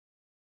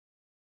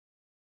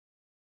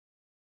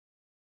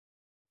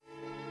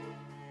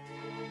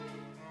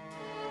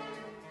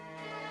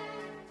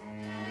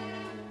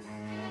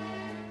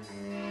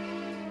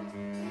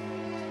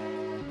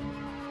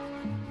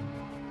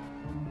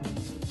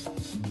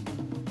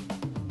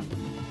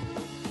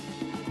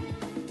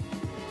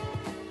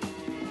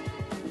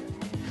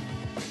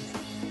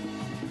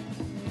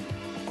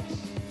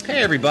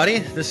Hey everybody,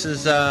 this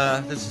is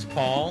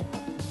Paul.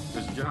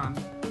 This is John.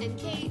 And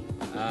Kate.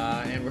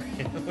 And we're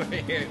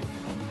here.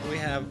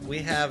 We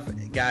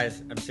have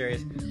guys. I'm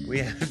serious. We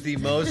have the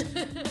most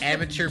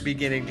amateur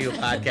beginning to a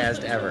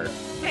podcast ever.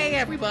 Hey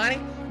everybody.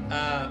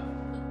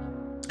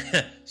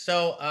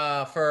 So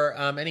for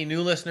any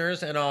new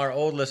listeners and all our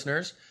old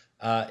listeners,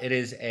 it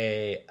is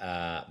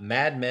a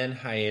Mad Men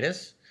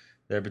hiatus.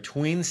 They're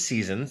between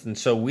seasons, and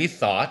so we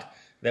thought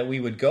that we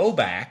would go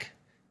back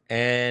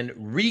and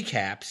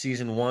recap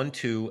season 1,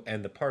 2,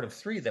 and the part of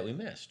 3 that we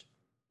missed.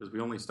 Because we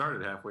only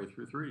started halfway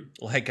through 3.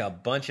 Like a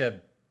bunch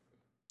of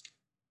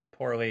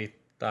poorly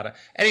thought of.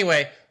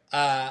 Anyway,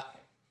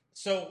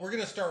 so we're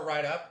going to start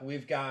right up.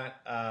 We've got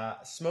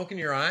Smoke in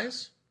Your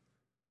Eyes,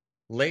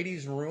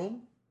 Ladies'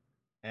 Room,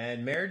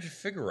 and Marriage of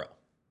Figaro.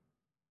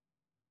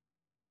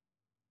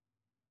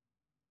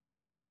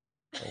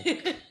 Oh.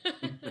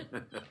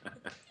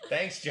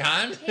 Thanks,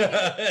 John.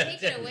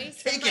 Take it away,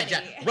 Take it,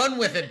 John. Run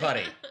with it,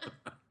 buddy.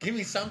 Give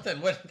me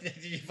something. What,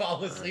 did you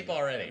fall asleep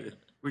already?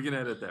 We can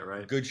edit that,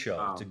 right? Good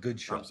show. It's a good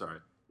show. I'm sorry.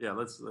 Yeah,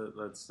 let's. Why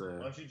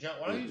don't you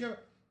jump?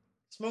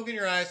 Smoke in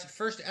Your Eyes.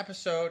 First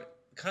episode,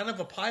 kind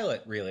of a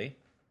pilot, really.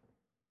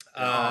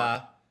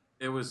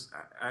 It was.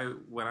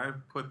 When I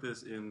put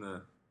this in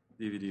the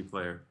DVD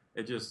player,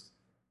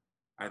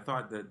 I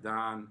thought that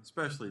Don,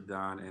 especially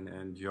Don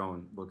and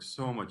Joan, look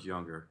so much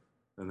younger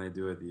than they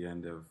do at the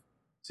end of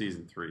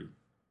season 3.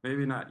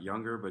 Maybe not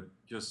younger, but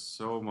just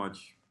so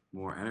much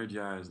more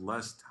energized,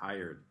 less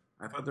tired.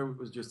 I thought there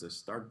was just a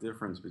stark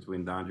difference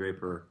between Don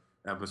Draper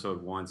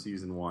episode 1,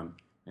 season 1,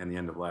 and the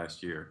end of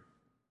last year.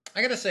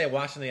 I gotta say,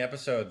 watching the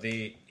episode,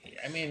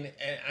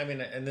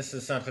 and this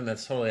is something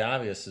that's totally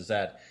obvious, is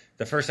that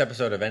the first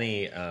episode of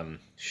any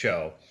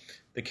show,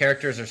 the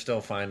characters are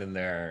still finding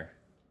their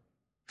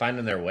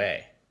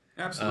way.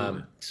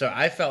 Absolutely. So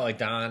I felt like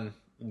Don,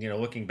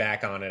 looking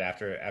back on it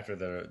after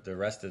the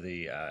rest of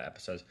the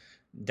episodes,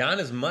 Don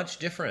is much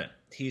different.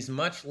 He's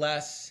much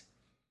less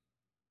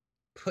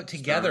put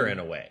together in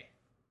a way.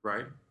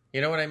 Right.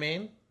 You know what I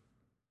mean?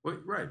 Well,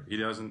 right.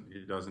 He hasn't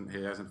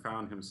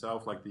found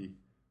himself like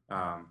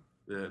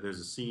there's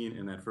a scene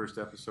in that first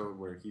episode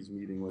where he's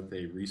meeting with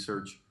a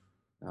research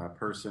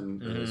person,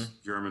 this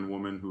German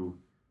woman who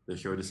the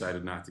show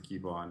decided not to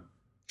keep on.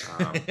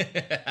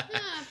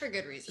 For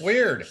good reason.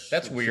 Weird.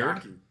 That's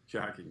weird.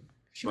 Shocking.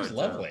 She was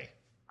lovely.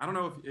 I don't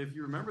know if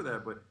you remember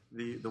that, but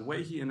the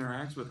way he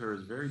interacts with her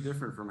is very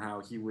different from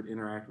how he would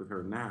interact with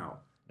her now.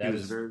 He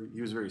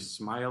was very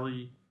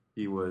smiley.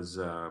 He was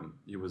a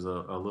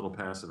little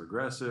passive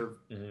aggressive,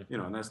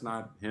 and that's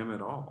not him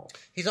at all.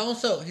 He's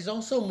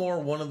also more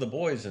one of the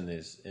boys in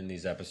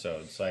these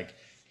episodes. Like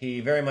he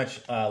very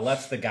much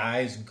lets the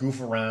guys goof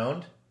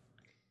around.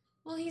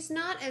 Well, he's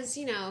not as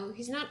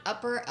he's not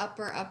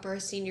upper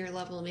senior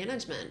level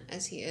management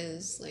as he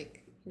is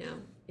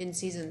in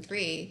season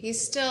 3.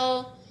 He's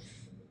still.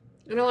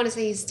 I don't want to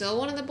say he's still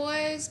one of the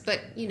boys,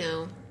 but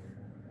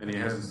And he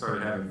hasn't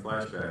started having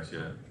flashbacks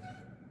yet.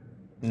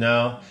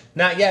 No,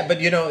 not yet. But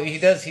he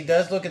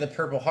does look at the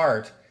Purple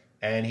Heart,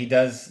 and he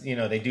does.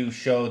 They do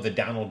show the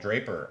Donald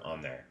Draper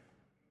on there.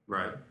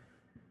 Right.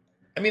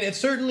 I mean, it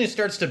certainly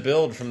starts to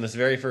build from this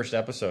very first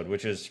episode,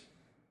 which is,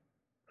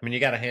 you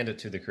got to hand it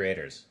to the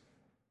creators.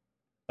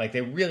 Like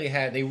they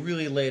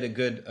really laid a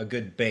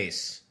good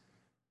base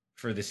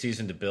for the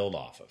season to build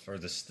off of, or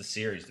the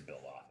series to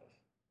build off of.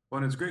 Well,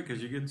 and it's great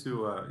because you get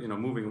to,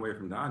 moving away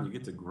from Don, you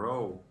get to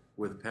grow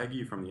with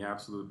Peggy from the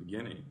absolute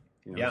beginning.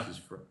 She's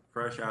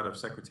fresh out of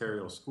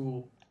secretarial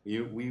school.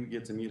 We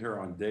get to meet her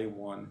on day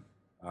 1,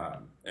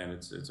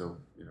 and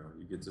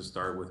you get to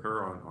start with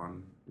her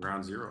on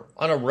ground zero.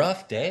 On a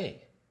rough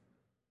day.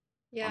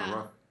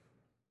 Yeah.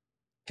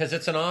 Because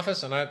it's an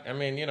office, and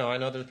I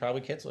know there's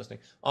probably kids listening.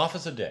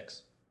 Office of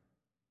Dicks.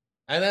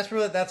 And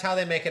that's how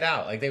they make it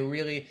out. Like they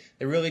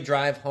really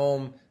drive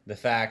home the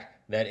fact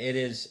that it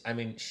is.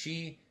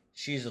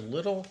 She's a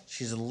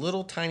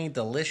little tiny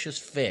delicious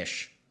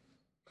fish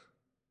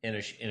in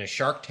a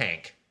shark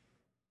tank.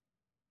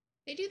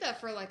 They do that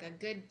for like a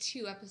good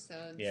 2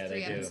 episodes. Yeah, 3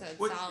 they do. episodes.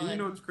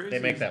 Solid. What's crazy? They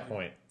make that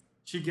point.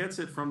 She gets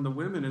it from the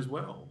women as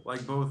well,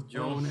 like both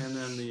Joan and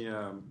then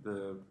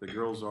the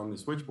girls on the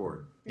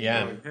switchboard.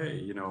 Yeah. Like, hey,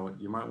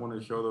 you might want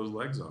to show those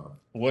legs off.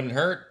 Wouldn't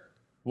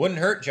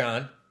hurt,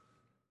 John.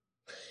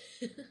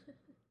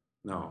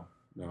 No.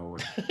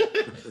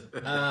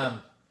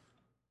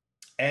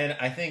 And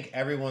I think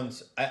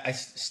everyone's. I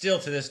still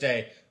to this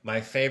day my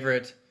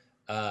favorite.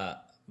 I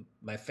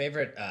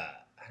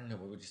don't know,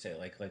 what would you say?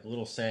 Like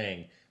little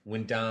saying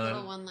when Don.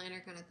 Little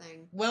one-liner kind of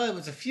thing. Well, it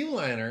was a few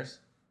liners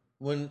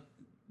when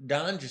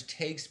Don just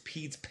takes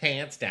Pete's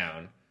pants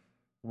down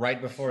right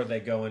before they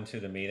go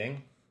into the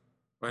meeting.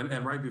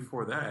 And right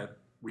before that,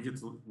 we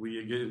get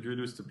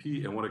introduced to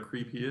Pete and what a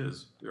creep he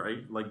is, right?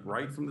 Like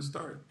right from the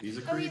start, he's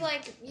a creep.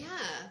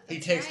 He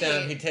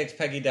takes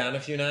Peggy down a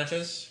few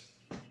notches.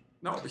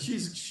 No,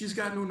 she's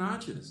got no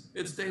notches.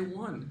 It's day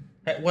 1.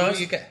 Hey, well,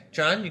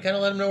 John, you gotta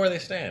let them know where they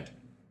stand.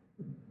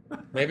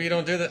 Maybe you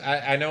don't do that.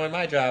 I know in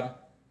my job,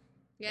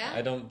 Yeah,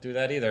 I don't do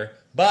that either.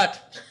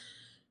 But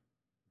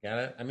Got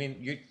it? I mean,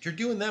 you're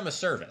doing them a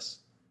service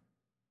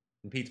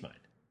in Pete's mind.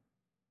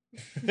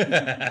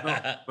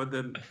 No, but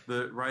then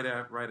right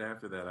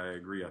after that, I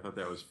agree. I thought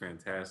that was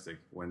fantastic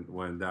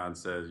when Don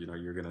says,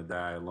 you're gonna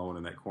die alone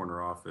in that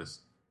corner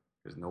office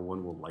because no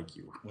one will like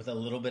you. With a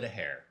little bit of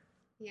hair.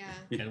 Yeah.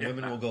 And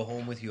women will go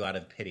home with you out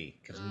of pity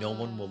because no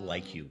one will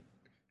like you.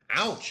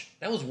 Ouch!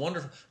 That was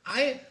wonderful.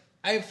 I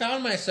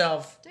found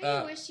myself.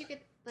 Don't you wish you could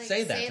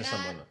say that to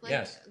someone? Like,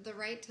 yes. The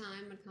right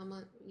time would come.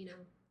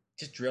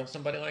 Just drill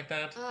somebody like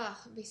that. Oh,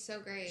 it'd be so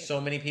great. So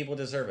many people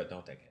deserve it,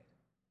 don't they?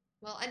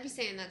 Well, I'd be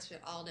saying that shit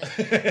all day.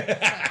 So,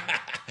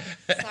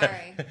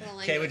 sorry for the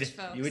language,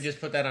 folks. You would just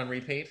put that on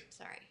repeat?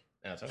 Sorry.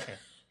 No, it's okay.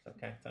 It's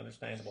okay. It's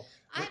understandable.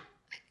 Can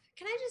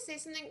I just say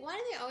something? Why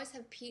do they always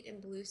have Pete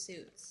in blue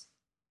suits?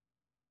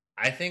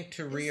 I think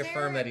to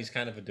reaffirm that he's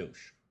kind of a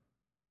douche.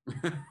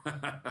 Yeah?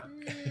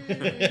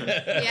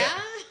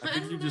 I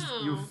think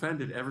you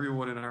offended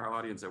everyone in our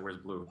audience that wears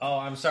blue. Oh,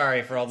 I'm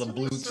sorry for all the It's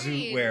blue really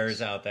suit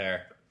wearers out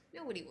there.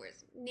 Nobody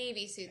wears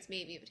navy suits,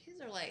 maybe, but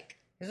his are like.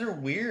 These are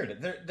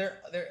weird.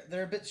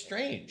 They're a bit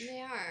strange.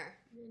 They are.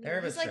 They're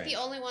a bit He's like strange. the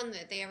only one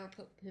that they ever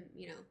put him,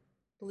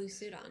 blue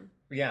suit on.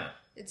 Yeah.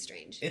 It's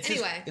strange. It's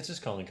his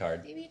calling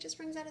card. Maybe it just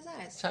brings out his eyes.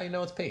 That's how you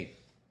know it's Pete.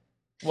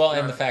 Well,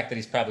 and the fact that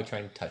he's probably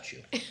trying to touch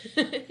you.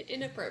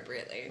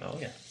 Inappropriately. Oh,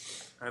 yeah.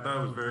 I thought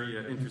it was very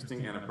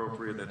interesting and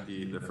appropriate that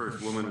the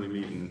first woman we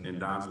meet in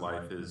Don's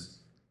life is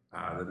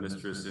the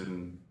mistress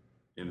in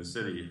the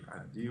city.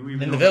 Do you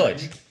even In know the her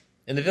village. name?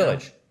 In the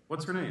village.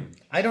 What's her name?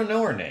 I don't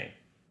know her name.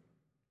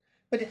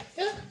 But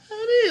let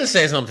me just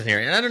say something here.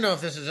 And I don't know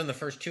if this is in the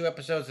first 2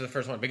 episodes or the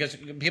first one, because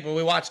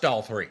we watched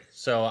all 3,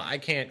 so I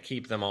can't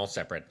keep them all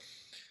separate.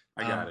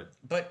 I got it.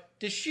 But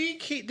does she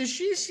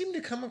seem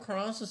to come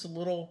across as a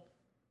little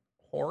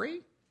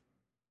hoary?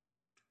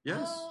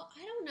 Yes. Oh,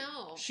 I don't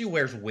know. She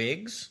wears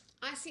wigs.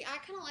 I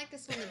kind of like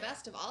this one the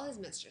best of all his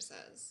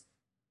mistresses.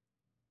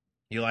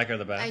 You like her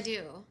the best? I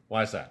do.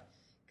 Why is that?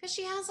 Because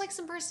she has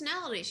some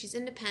personality. She's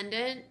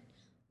independent.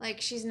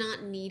 She's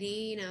not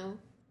needy,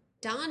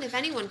 Don, if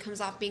anyone, comes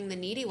off being the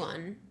needy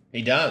one.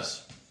 He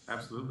does.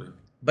 Absolutely.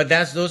 But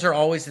those are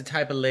always the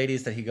type of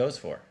ladies that he goes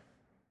for.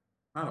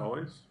 Not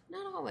always.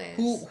 Not always.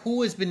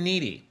 Who has been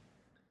needy?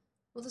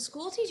 Well, the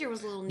school teacher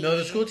was a little needy. No,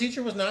 the school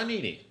teacher was not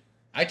needy.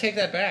 I take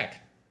that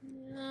back.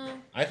 No.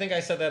 I think I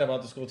said that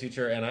about the school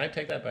teacher, and I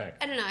take that back.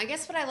 I don't know. I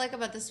guess what I like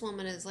about this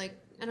woman is, I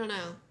don't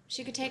know.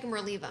 She could take him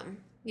or leave him.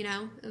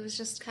 It was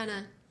just kind of...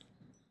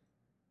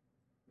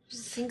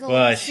 Single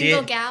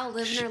gal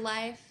living her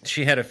life.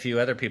 She had a few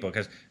other people,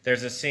 because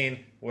there's a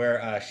scene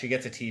where she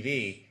gets a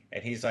TV,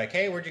 and he's like,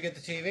 "Hey, where'd you get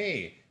the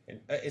TV?"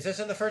 And, is this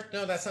in the first?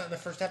 No, that's not in the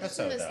first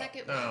episode. That's in the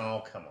second one.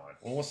 Oh, come on.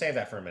 Well, we'll save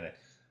that for a minute.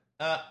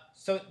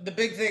 So the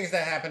big things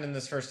that happen in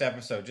this first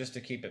episode, just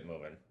to keep it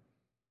moving,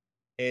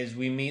 is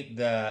we meet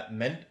the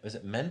is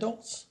it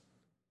Mendels?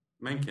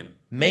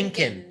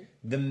 Menken.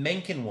 The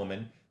Menken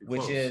woman,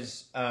 which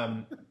is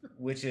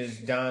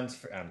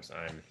Don's.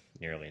 I'm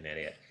nearly an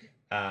idiot.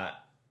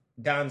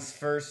 Don's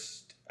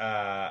first,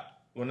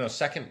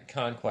 second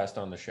conquest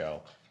on the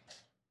show.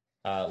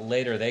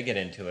 Later, they get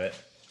into it.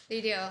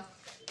 They do.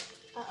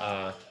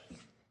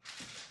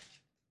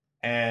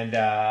 And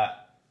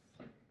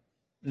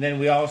then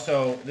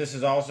this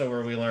is also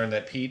where we learn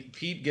that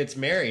Pete gets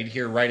married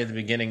here right at the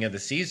beginning of the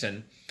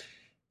season.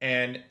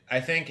 And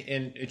I think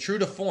in true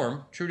to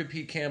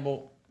Pete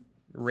Campbell,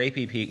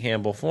 rapey Pete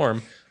Campbell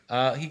form,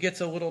 he gets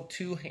a little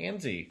too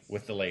handsy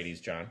with the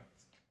ladies, John.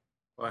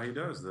 Well, he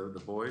does.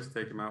 The boys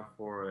take him out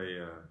for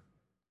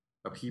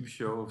a peep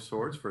show of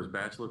sorts for his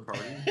bachelor party.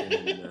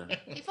 And,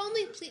 if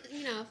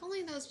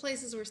only those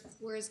places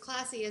were as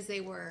classy as they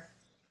were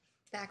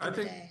back in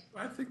the day.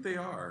 I think they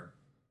are.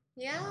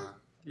 Yeah.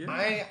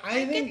 Yeah.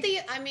 I think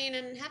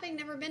and having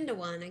never been to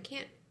one, I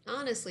can't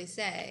honestly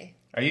say.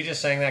 Are you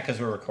just saying that because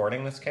we're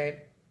recording this, Kate?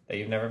 That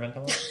you've never been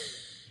to one?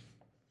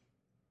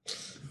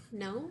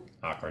 No.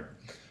 Awkward.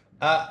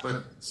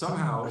 But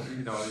somehow,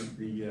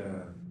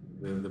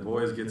 the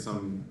boys get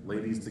some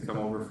ladies to come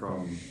over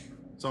from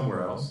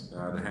somewhere else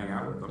to hang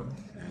out with them,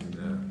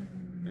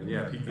 and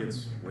yeah, Pete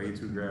gets way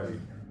too grabby.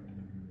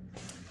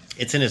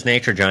 It's in his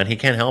nature, John. He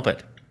can't help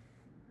it.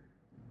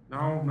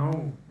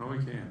 No,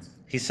 he can't.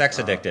 He's sex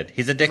addicted.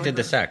 He's addicted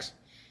to sex.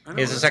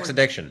 He has a sex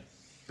addiction.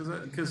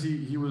 Because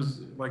he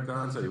was, like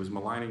Don said, he was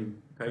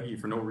maligning Peggy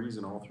for no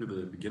reason all through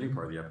the beginning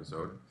part of the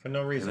episode. For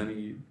no reason. And then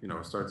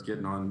he, starts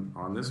getting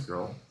on this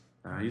girl.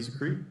 He's a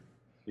creep.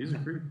 He's a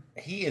creep.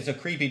 He is a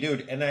creepy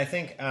dude, and I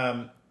think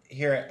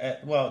here,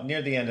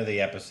 near the end of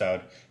the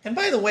episode. And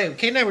by the way,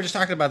 Kate and I were just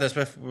talking about this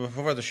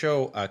before the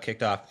show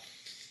kicked off.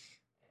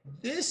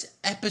 This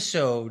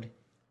episode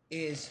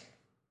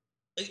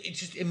it's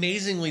just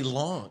amazingly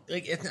long.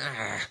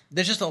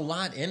 There's just a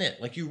lot in it.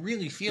 You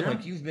really feel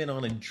like you've been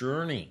on a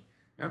journey.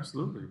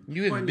 Absolutely.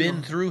 You have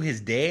been through his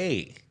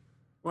day.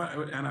 Well,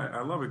 and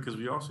I love it because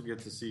we also get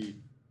to see,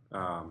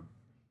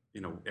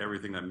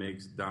 everything that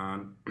makes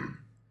Don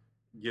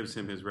gives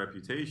him his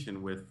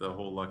reputation with the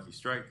whole Lucky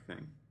Strike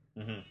thing.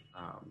 Mm-hmm.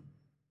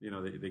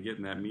 they get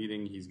in that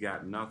meeting. He's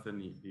got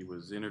nothing. He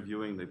was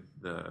interviewing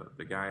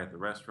the guy at the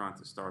restaurant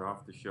to start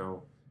off the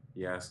show.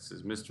 He asks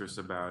his mistress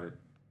about it.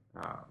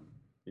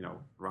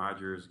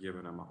 Roger's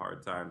giving him a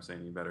hard time,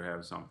 saying you better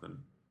have something,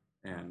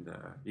 and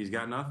he's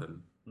got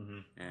nothing,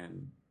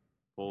 and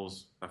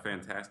pulls a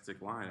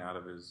fantastic line out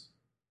of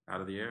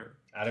the air,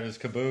 out of his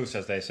caboose,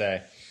 as they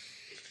say.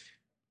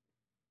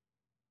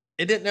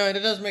 It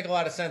does make a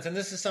lot of sense, and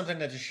this is something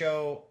that the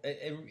show,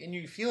 and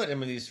you feel it in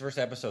these first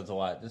episodes a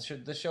lot.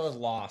 The show is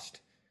lost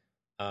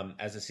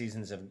as the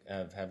seasons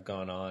have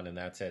gone on, and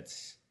that's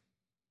its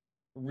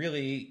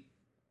really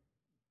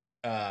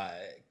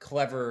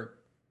clever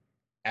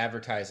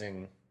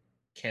advertising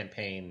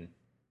campaign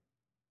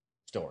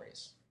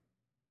stories.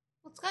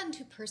 Well, it's gotten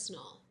too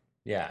personal.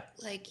 Yeah.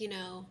 Like,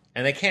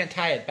 and they can't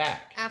tie it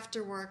back.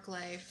 After work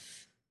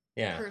life.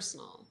 Yeah.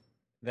 Personal.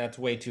 That's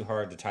way too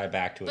hard to tie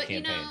back to a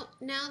campaign. But,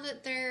 now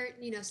that they're,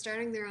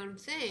 starting their own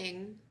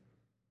thing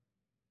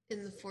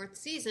in the 4th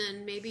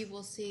season, maybe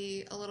we'll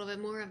see a little bit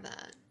more of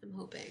that. I'm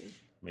hoping.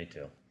 Me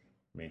too.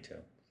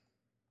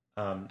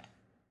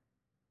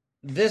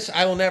 This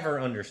I will never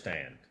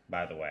understand,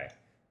 by the way.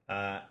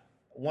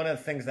 One of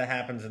the things that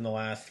happens in the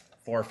last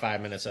 4 or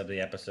 5 minutes of the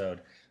episode,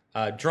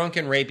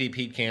 drunken rapey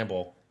Pete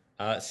Campbell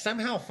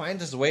somehow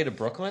finds his way to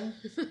Brooklyn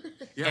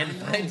and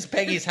finds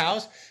Peggy's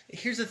house.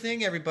 Here's the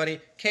thing, everybody.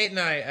 Kate and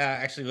I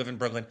actually live in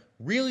Brooklyn.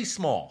 Really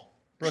small.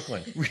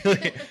 Brooklyn.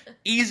 Really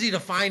easy to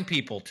find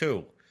people,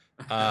 too.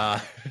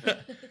 The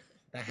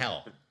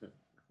hell.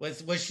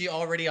 Was she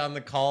already on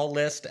the call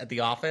list at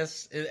the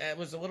office? It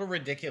was a little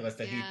ridiculous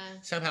that he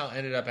somehow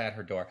ended up at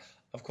her door.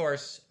 Of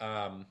course,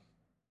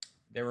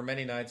 there were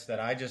many nights that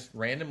I just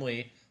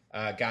randomly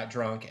got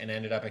drunk and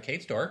ended up at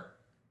Kate's door.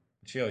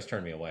 She always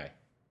turned me away.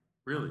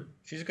 Really?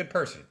 She's a good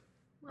person.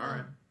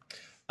 Wow.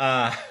 All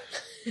right.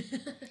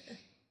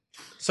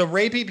 So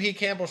Rapey Pete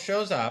Campbell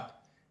shows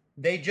up.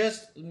 They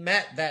just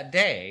met that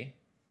day.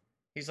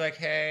 He's like,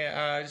 hey,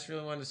 I just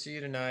really wanted to see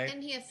you tonight.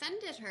 And he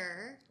offended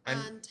her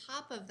on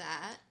top of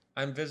that.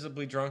 I'm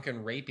visibly drunk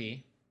and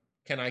rapey.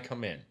 Can I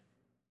come in?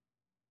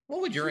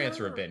 What would your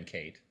answer have been,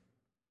 Kate?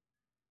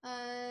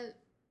 I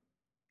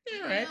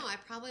don't know. I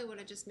probably would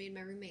have just made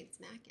my roommate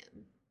smack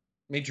him.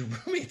 Made your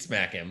roommate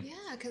smack him? Yeah,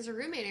 because her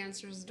roommate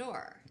answers the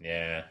door.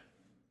 Yeah.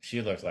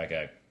 She looked like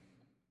a...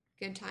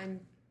 Good time.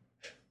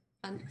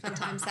 Fun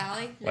time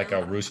Sally? Like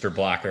a rooster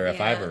blocker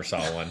if I ever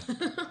saw one.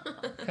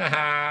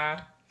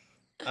 Ha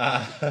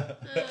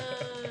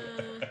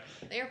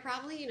They were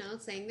probably,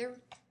 saying their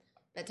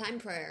bedtime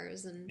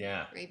prayers and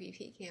Rapey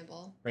Pete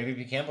Campbell. Rapey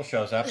Pete Campbell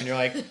shows up and you're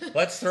like,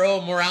 let's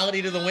throw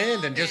morality to the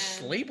wind and just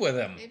sleep with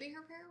him. Maybe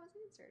her prayer was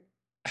answered.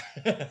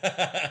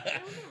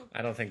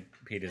 I don't think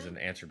Pete is an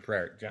answered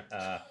prayer.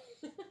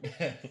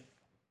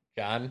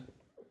 John,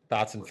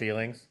 thoughts and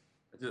feelings?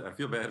 I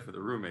feel bad for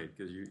the roommate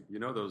because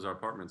those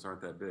apartments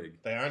aren't that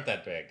big. They aren't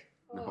that big.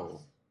 No.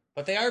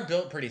 But they are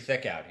built pretty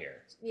thick out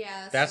here.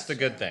 Yeah, that's the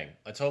good thing.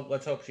 Let's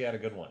hope she had a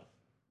good one.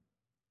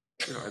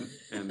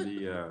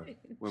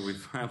 When we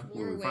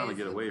finally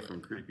get away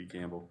from creepy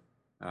Campbell,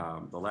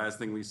 the last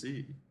thing we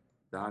see,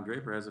 Don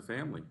Draper has a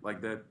family.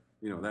 Like that,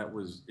 that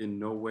was in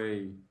no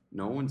way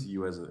known to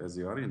you as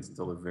the audience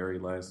until the very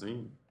last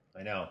scene.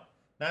 I know.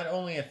 Not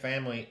only a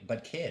family,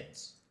 but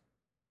kids.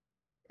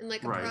 And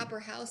like a proper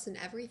house and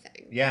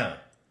everything. Yeah.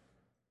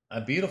 A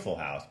beautiful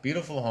house,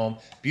 beautiful home,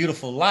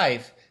 beautiful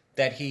life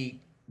that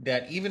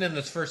even in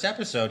this first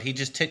episode, he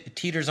just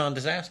teeters on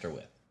disaster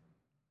with.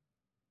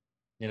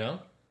 I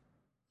thought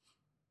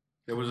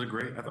it was a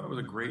great,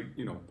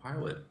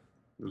 pilot.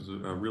 It was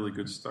a really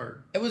good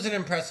start. It was an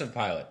impressive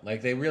pilot.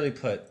 Like they really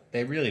put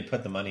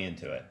the money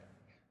into it.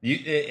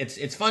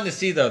 It's fun to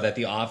see though that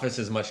The Office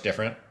is much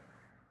different.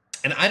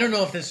 And I don't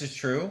know if this is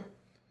true,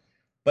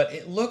 but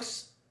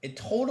it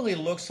totally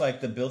looks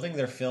like the building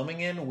they're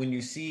filming in when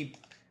you see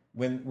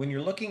when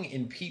you're looking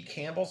in Pete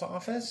Campbell's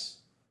office.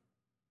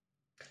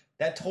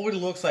 That totally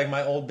looks like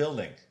my old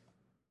building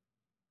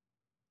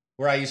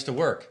where I used to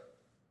work.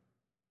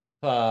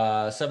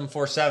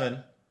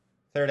 747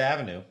 3rd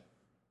Avenue.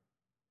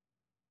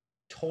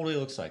 Totally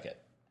looks like it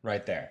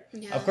right there.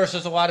 Yeah. Of course,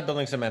 there's a lot of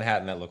buildings in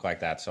Manhattan that look like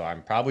that, so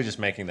I'm probably just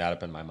making that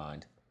up in my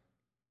mind.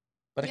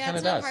 But it kind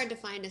of does. It's not hard to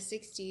find a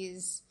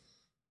 60s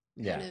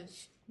kind of...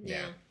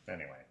 Yeah.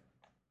 Anyway.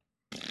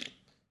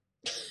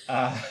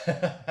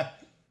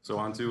 So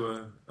on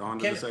to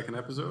the second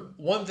episode.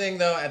 One thing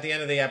though, at the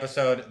end of the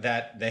episode,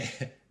 that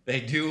they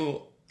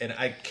do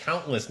a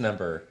countless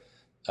number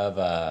of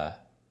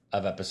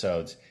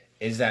episodes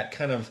is that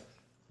kind of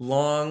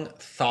long,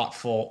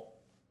 thoughtful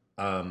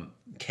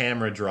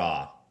camera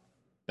draw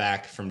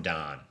back from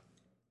Don.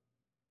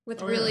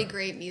 With really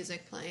great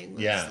music playing,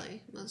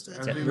 mostly. Most of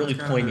the time. Really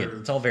poignant.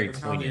 It's all very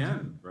poignant. The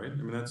end, right? I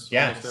mean, that's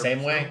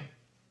same way.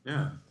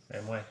 Yeah.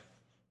 Same way.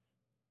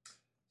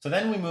 So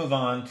then we move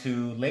on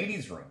to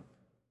Ladies' Room.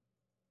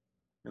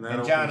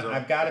 And John,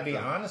 I've got to be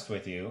honest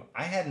with you.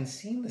 I hadn't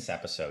seen this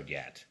episode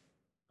yet.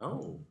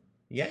 Oh.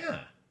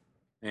 Yeah.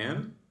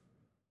 And?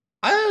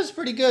 I thought it was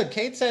pretty good.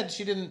 Kate said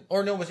she didn't,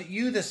 or no, was it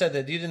you that said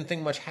that you didn't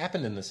think much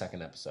happened in the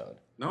second episode?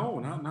 No,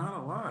 not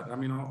a lot. I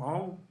mean,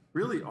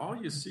 really all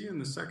you see in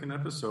the second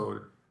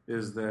episode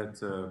is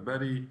that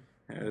Betty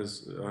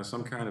has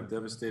some kind of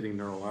devastating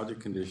neurologic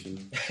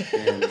condition,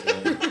 and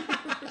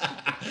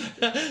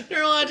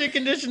Neurologic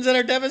conditions that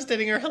are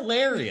devastating are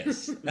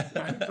hilarious.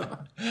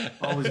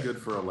 always good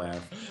for a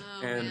laugh.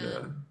 Oh,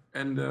 man.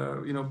 And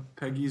you know,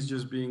 Peggy's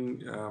just being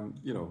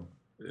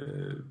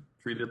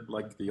treated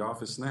like the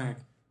office snack,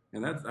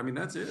 and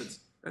that's it.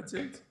 That's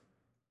it.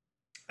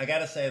 I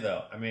gotta say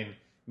though, I mean,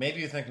 maybe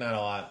you think not a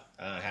lot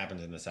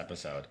happens in this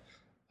episode,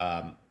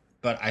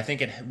 but I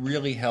think it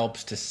really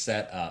helps to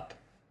set up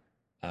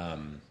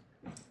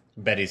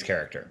Betty's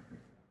character.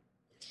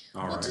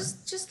 All Well, right.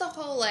 just the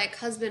whole like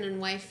husband and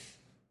wife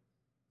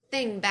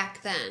thing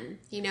back then,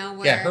 you know,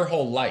 where Yeah, her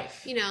whole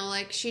life. you know,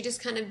 like she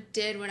just kind of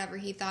did whatever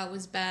he thought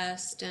was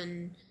best,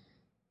 and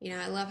you know,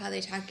 I love how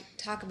they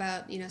talk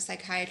about, you know,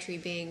 psychiatry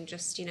being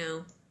just, you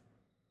know,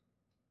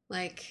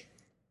 like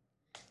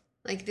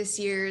this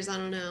year's, I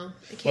don't know.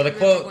 I can't Well, the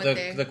remember quote what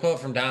they. the quote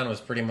from Don was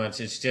pretty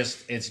much it's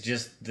just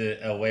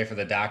a way for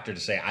the doctor to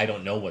say I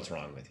don't know what's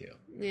wrong with you.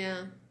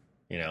 Yeah.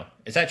 You know,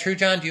 is that true,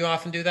 John? Do you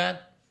often do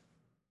that?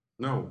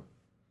 No.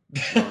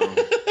 Not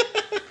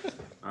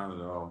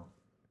at all.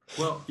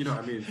 Well, you know,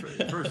 I mean,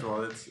 first of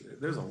all,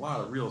 there's a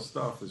lot of real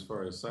stuff as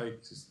far as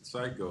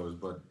psych goes,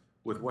 but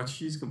with what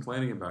she's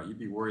complaining about, you'd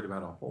be worried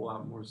about a whole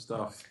lot more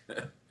stuff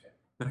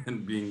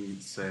than being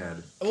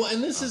sad. Well,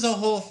 and this is a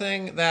whole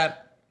thing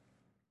that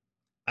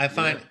I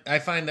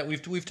find that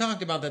we've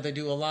talked about that they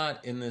do a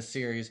lot in this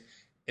series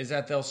is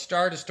that they'll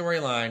start a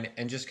storyline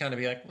and just kind of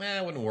be like,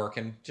 it wasn't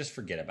working, just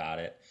forget about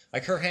it.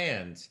 Like her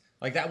hands,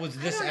 like that was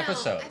this I don't know.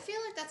 episode. I feel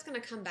like that's gonna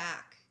come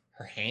back.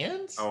 Her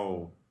hands?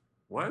 Oh,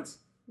 what?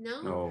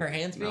 No. No. Her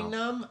hands being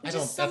numb? I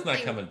don't. Just That's not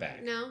something- coming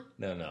back. No.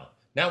 No.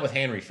 Not with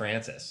Henry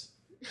Francis,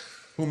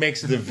 who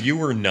makes the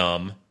viewer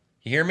numb.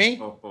 You hear me?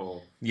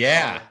 Oh.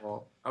 Yeah.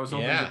 Oh. I was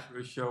hoping Yeah. to do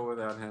a show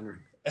without Henry.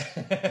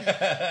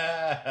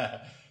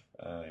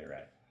 Oh, you're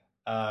right.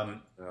 But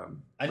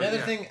Another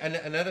yeah.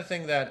 another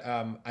thing that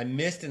I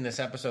missed in this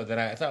episode that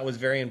I thought was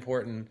very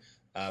important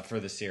for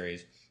the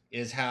series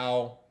is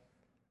how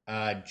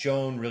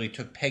Joan really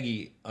took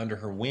Peggy under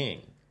her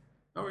wing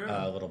Oh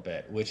yeah. a little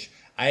bit, which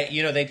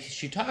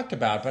she talked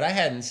about, but I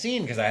hadn't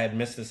seen because I had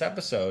missed this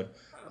episode.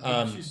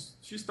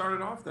 She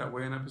started off that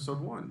way in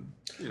episode 1.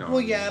 You know.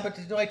 Well, yeah, but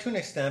to an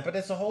extent, but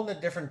it's a whole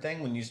different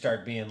thing when you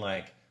start being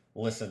like,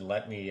 listen,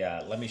 let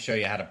me show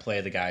you how to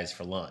play the guys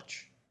for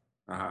lunch.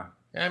 Uh-huh.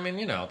 I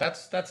mean,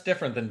 that's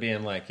different than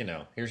being like,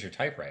 here's your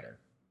typewriter.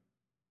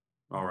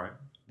 All right.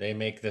 They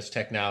make this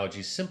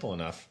technology simple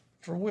enough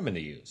for women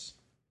to use.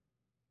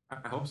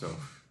 I hope so.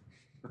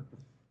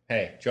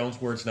 Hey,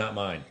 Joan's words, not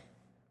mine.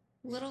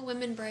 Little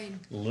women brain.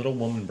 Little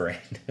woman brain.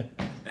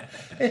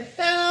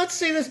 Let's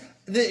see this.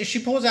 She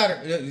pulls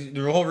out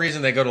the whole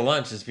reason they go to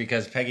lunch is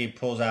because Peggy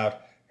pulls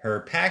out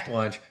her packed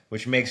lunch,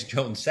 which makes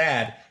Joan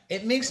sad.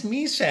 It makes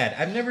me sad.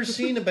 I've never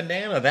seen a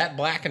banana that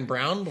black and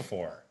brown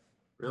before.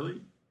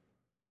 Really?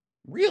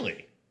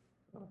 Really?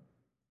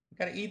 You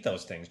got to eat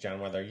those things, John,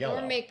 while they're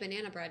yellow. Or make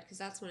banana bread because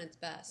that's when it's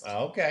best.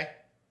 Okay.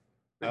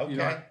 You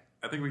know,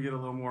 I think we get a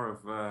little more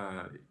of,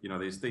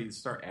 they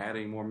start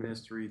adding more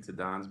mystery to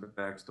Don's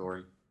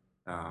backstory.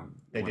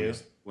 They do?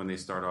 When they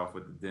start off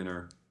with the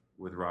dinner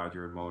with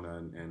Roger and Mona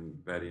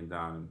and Betty and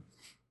Don.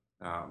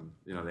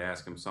 They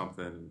ask him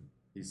something.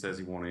 He says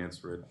he won't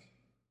answer it.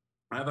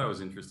 I thought it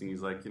was interesting.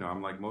 He's like,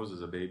 I'm like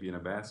Moses, a baby in a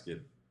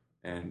basket.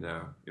 And,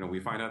 we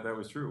find out that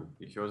was true.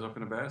 He shows up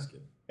in a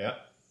basket.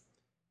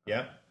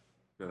 Yep.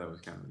 So that was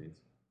kind of neat.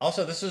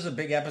 Also, this was a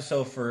big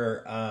episode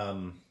for, I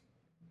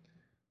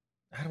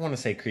don't want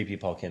to say creepy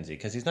Paul Kinsey,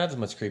 because he's not as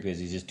much creepy as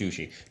he's just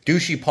douchey.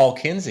 Douchey Paul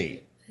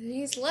Kinsey.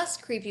 He's less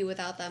creepy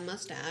without that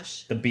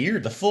mustache. The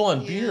beard, the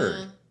full-on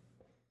beard.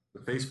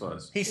 The face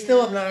fuzz. He's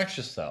still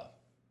obnoxious, though.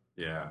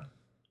 Yeah.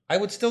 I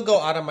would still go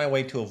out of my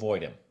way to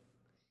avoid him.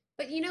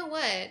 But you know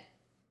what?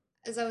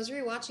 As I was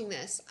rewatching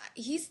this,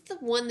 he's the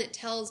one that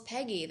tells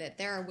Peggy that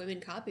there are women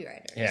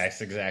copywriters. Yeah,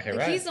 that's exactly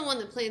Like, right. he's the one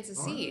that plants the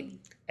seed.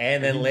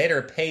 And then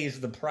later pays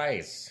the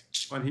price.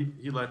 When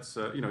he lets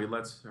he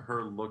lets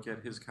her look at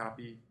his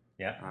copy.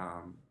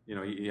 Yeah.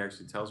 He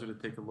actually tells her to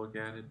take a look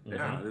at it. Mm-hmm.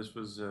 Yeah, this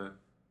was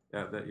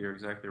that you're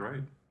exactly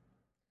right.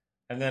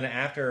 And then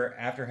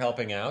after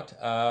helping out,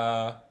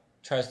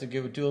 tries to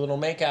do a little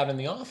make out in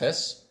the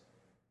office.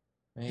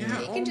 Yeah.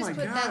 He can just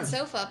put that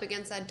sofa up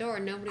against that door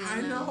and nobody will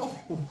I know.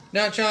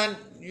 Now, John,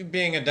 you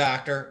being a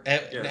doctor,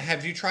 Yes.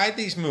 have you tried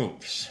these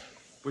moves?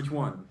 Which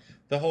one?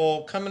 The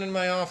whole coming in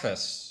my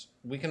office.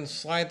 We can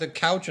slide the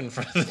couch in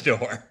front of the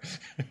door.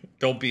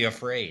 Don't be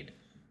afraid.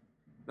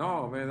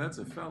 No, man, that's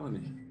a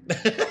felony.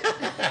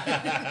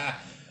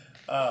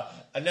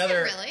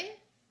 Another. Really?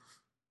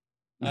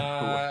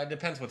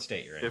 Depends what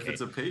state you're in. If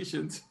it's a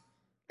patient.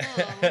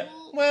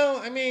 Oh. Well,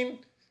 I mean,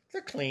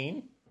 they're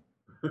clean.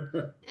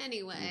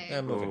 Anyway.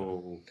 Moving on.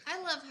 Oh.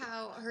 I love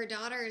how her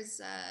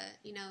daughters,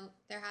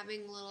 they're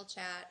having a little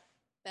chat,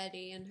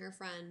 Betty and her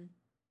friend,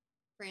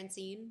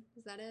 Francine,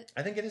 is that it?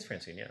 I think it is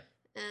Francine, yeah.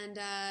 And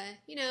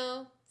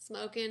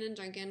smoking and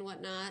drinking,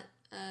 whatnot,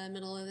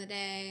 middle of the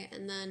day,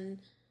 and then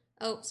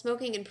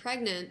smoking and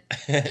pregnant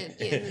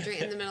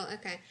in the middle.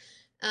 Okay.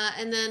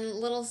 And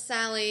then little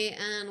Sally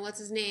and what's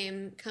his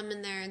name come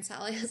in there, and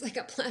Sally has like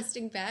a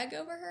plastic bag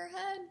over her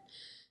head.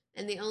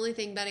 And the only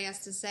thing Betty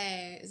has to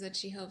say is that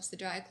she hopes the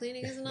dry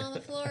cleaning isn't on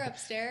the floor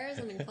upstairs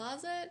and in the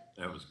closet.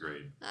 That was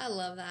great. I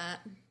love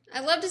that. I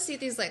love to see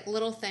these like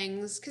little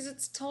things because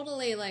it's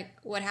totally like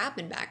what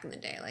happened back in the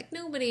day. Like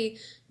nobody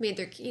made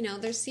their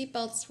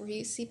seatbelts. Were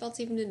seatbelts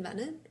even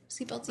invented?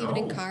 Seatbelts even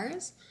in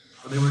cars?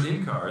 Well, they were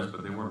in cars,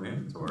 but they weren't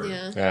mandatory.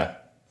 Yeah.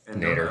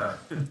 And Nader.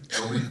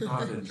 Nobody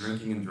thought that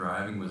drinking and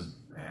driving was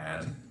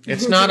bad.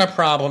 It's not a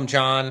problem,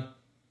 John.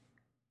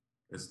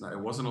 It's not. It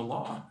wasn't a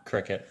law.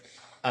 Cricket.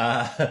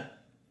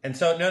 And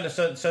so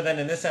then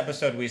in this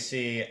episode we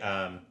see,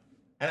 and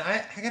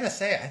I gotta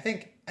say, I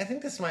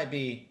think this might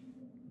be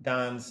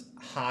Don's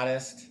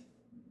hottest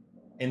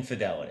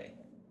infidelity.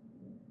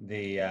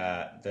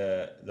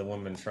 The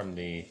woman from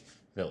the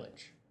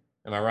village.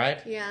 Am I right?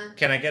 Yeah.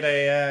 Can I get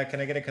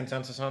a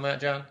consensus on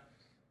that, John?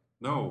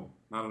 No,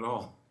 not at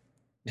all.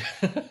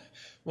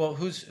 Well,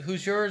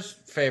 who's yours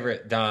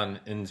favorite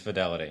Don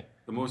infidelity?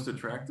 The most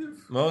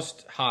attractive?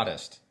 Most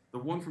hottest. The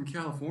one from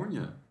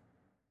California.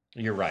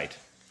 You're right.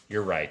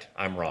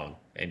 I'm wrong,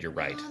 and you're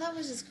right. Oh, that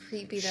was just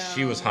creepy though.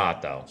 She was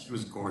hot though. She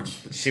was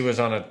gorgeous. She was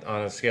on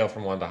a scale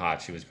from 1 to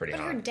hot. She was pretty But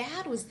hot. her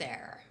dad was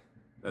there.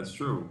 That's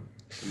true.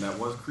 And that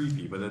was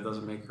creepy, but that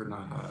doesn't make her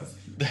not hot.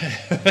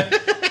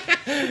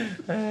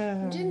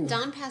 Didn't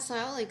Don pass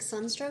out like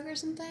sunstroke or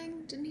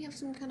something? Didn't he have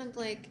some kind of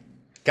like?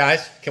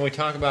 Guys, can we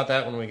talk about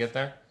that when we get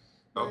there?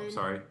 Oh,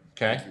 sorry.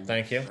 Okay,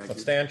 thank you.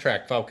 Let's stay on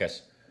track.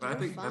 Focus. But I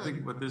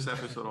think what this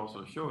episode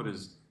also showed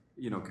is,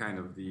 kind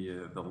of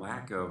the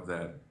lack of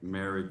that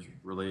marriage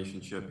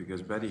relationship,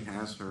 because Betty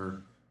has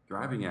her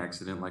driving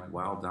accident like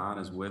while Don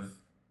is with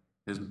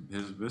his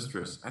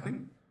mistress. I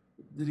think,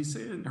 did he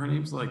say it? Her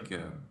name's like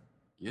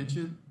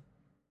Gidget?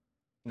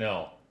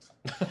 No.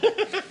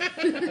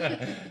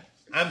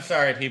 I'm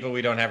sorry, people.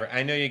 We don't have her.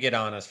 I know you get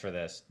on us for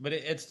this, but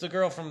it's the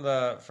girl from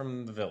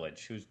the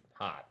village who's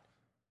hot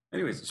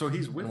Anyways, so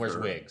he's with and wears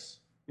her. wigs.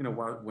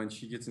 When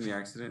she gets in the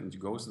accident and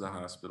goes to the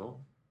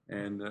hospital,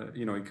 and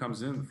he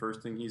comes in, the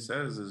first thing he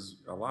says is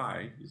a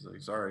lie. He's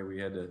like, "Sorry, we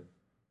had to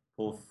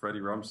pull Freddie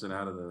Rumsen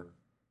out of the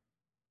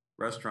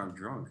restaurant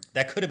drunk."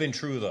 That could have been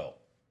true though.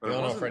 But We it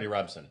all know wasn't. Freddie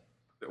Robson.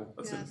 It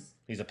wasn't. Yes.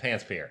 He's a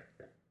pants peer.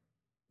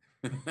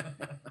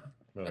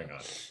 Moving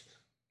on.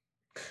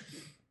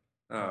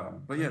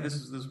 But yeah, this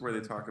is where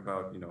they talk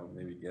about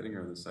maybe getting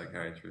her to the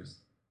psychiatrist.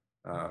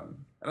 And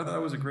I thought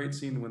that was a great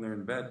scene when they're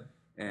in bed,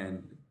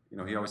 and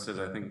he always says,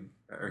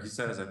 he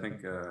says, I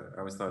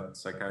always thought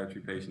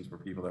psychiatry patients were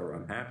people that were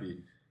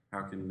unhappy.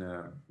 How can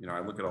I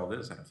look at all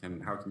this?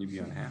 How can you be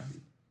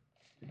unhappy?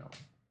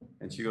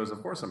 And she goes,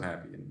 "Of course I'm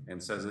happy,"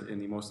 and says it in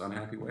the most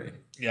unhappy way.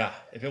 Yeah,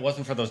 if it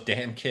wasn't for those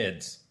damn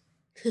kids,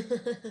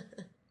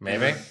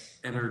 maybe.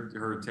 And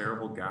her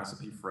terrible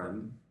gossipy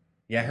friend.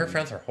 Yeah, her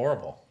friends are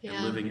horrible. Yeah.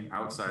 And living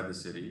outside the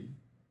city.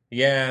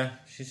 Yeah,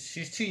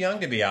 she's too young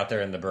to be out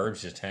there in the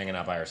burbs just hanging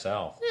out by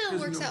herself. No, it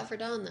works out for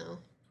Don though.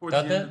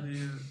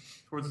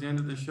 Towards the end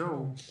of the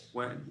show,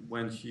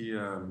 when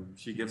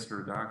she gets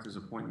her doctor's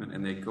appointment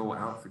and they go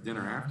out for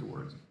dinner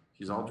afterwards,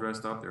 she's all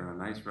dressed up. They're in a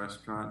nice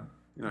restaurant.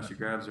 She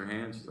grabs her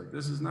hand. She's like,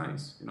 "This is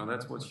nice.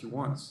 That's what she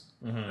wants.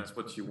 Mm-hmm. That's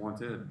what she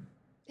wanted."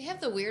 They have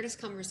the weirdest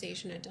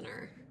conversation at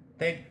dinner.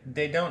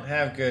 They don't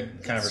have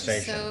good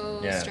conversation.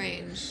 It's just so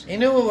strange. You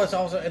know what was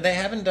also, they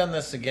haven't done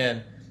this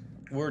again,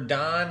 where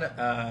Don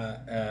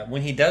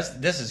when he does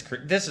this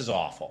is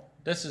awful.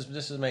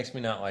 This makes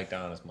me not like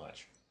Don as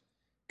much,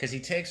 because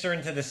he takes her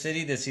into the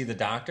city to see the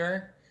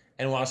doctor,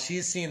 and while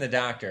she's seeing the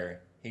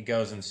doctor, he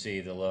goes and see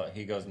the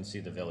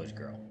village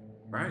girl.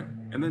 Right,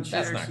 and then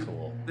That's not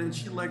cool. Then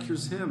she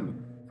lectures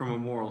him from a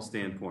moral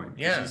standpoint.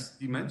 Yeah,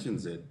 he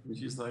mentions it, and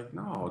she's like,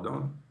 "No,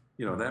 don't.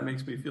 That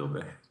makes me feel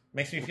bad.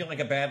 Makes me feel like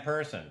a bad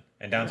person."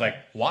 And Don's like,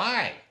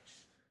 "Why?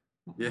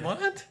 Yeah.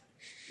 What?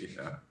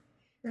 Yeah,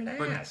 You're an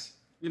But- ass."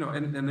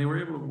 and they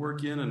were able to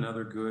work in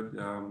another good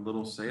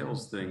little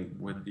sales thing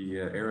with the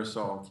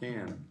aerosol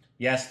can.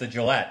 Yes, the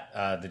Gillette,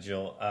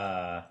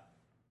 the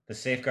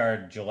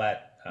Safeguard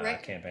Gillette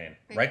campaign.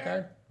 Right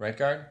guard. I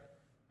think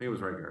it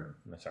was Right Guard.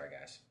 I'm sorry,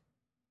 guys.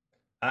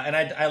 And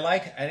I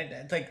like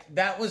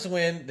that was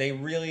when they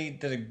really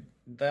did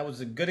that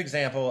was a good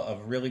example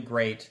of really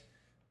great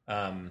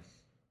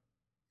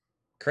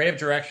creative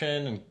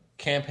direction and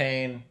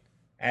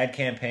ad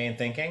campaign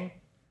thinking,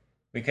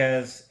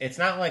 because it's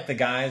not like the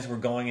guys were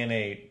going in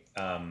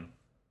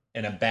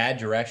a bad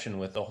direction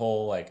with the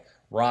whole like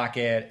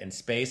rocket and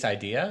space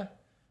idea,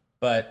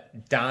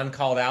 but Don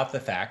called out the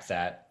fact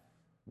that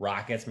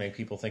rockets make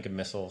people think of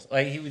missiles.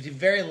 Like he was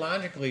very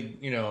logically,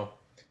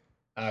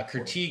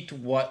 critiqued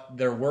what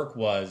their work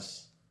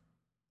was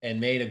and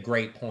made a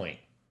great point.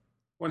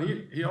 Well,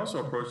 he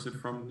also approached it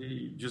from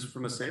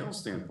a sales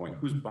standpoint.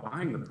 Who's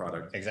buying the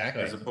product?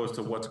 Exactly. As opposed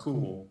to what's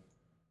cool.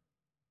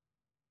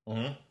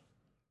 Mm-hmm.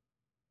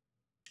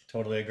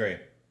 Totally agree.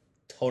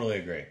 Totally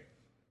agree.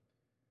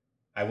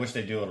 I wish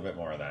they'd do a little bit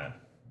more of that.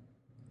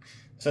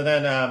 So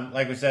then,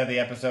 like we said, the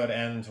episode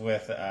ends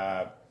with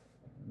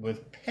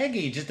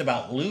Peggy just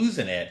about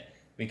losing it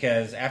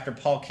because after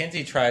Paul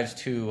Kinsey tries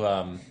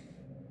to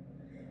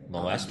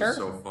molest This was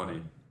her. so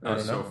funny. I That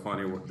was don't so know.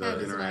 funny with That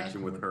the was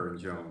interaction with her and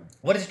Joan.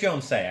 What does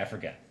Joan say? I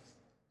forget.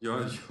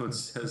 Joan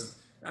says,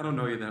 "I don't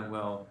know you that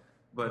well,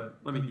 but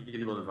let me give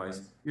you a little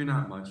advice. You're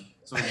not much,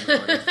 so enjoy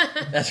it."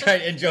 That's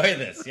right. Enjoy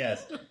this.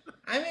 Yes.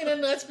 I mean,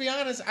 and let's be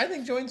honest. I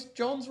think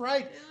Joan's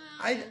right.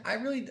 I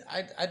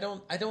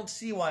don't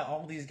see why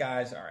all these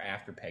guys are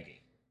after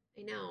Peggy.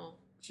 I know.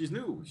 She's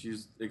new.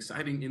 She's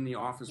exciting in the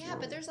office Yeah,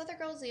 world. but there's other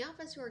girls in the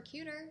office who are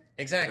cuter.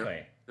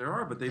 Exactly. There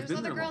are, but they've There's been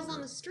other there girls longer.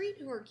 on the street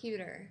who are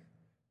cuter.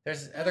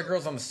 There's other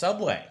girls on the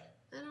subway.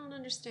 I don't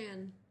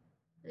understand.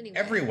 Anyway. Did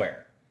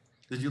Everywhere.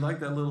 you like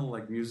that little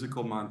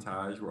musical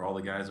montage where all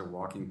the guys are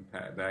walking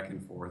back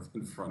and forth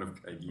in front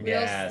of Peggy? Real-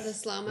 Yes. The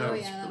slow That mo,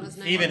 was yeah, that was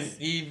nice.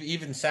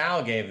 Even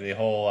Sal gave the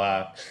whole.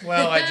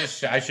 Well,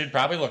 I should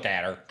probably look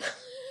at her.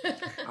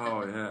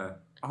 Oh yeah.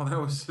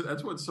 Oh,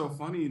 that's what's so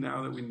funny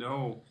now that we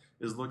know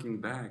is looking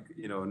back.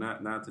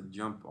 Not to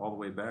jump all the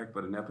way back,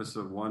 but in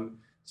episode 1,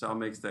 Sal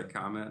makes that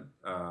comment.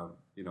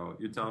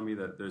 You're telling me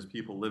that there's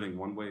people living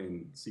one way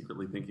and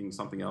secretly thinking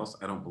something else.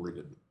 I don't believe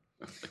it.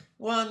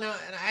 Well, no,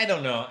 and I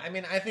don't know. I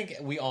mean, I think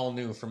we all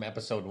knew from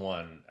episode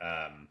 1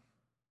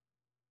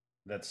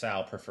 that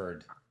Sal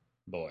preferred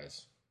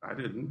boys. I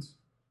didn't.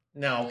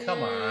 No,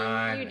 come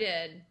on. You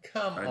did.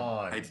 Come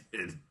on. I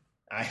did.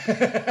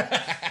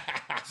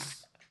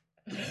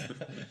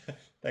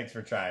 Thanks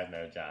for trying,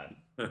 though, John.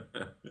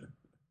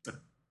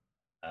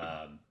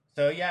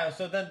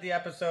 So then the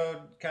episode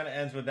kind of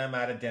ends with them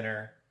out at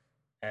dinner,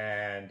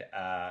 and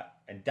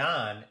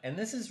Don. And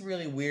this is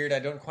really weird. I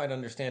don't quite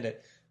understand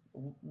it.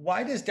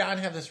 Why does Don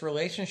have this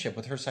relationship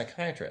with her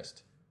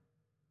psychiatrist?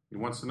 He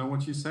wants to know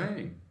what she's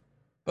saying.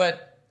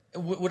 But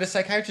would a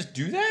psychiatrist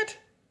do that?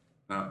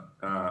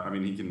 I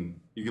mean,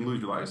 you can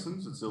lose your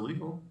license. It's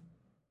illegal.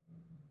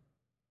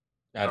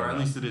 I don't or know. at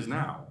least it is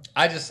now.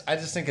 I just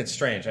think it's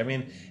strange. I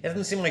mean, it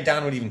doesn't seem like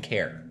Don would even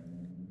care.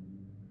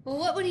 Well,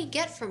 what would he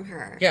get from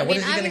her? Yeah, what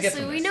is he gonna get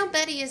from obviously, we this? know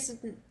Betty is a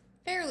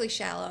fairly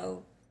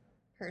shallow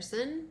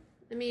person.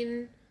 I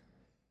mean,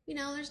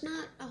 there's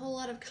not a whole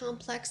lot of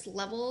complex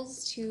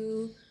levels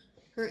to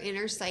her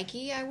inner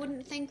psyche. I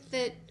wouldn't think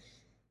that,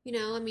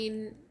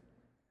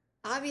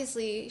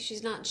 obviously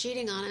she's not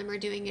cheating on him or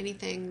doing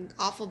anything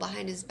awful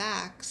behind his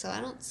back, so I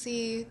don't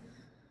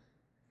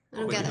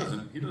get it.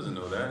 He doesn't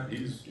know that.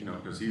 He's,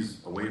 because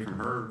he's away from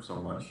her so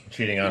much.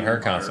 Cheating on her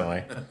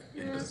constantly.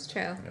 Yeah, that's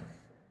true.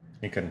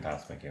 He couldn't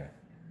possibly do it.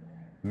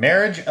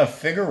 Marriage of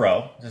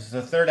Figaro. This is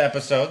the 3rd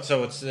episode,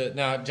 so it's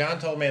now. John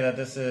told me that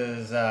this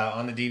is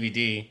on the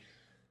DVD.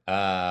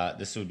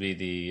 This would be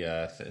the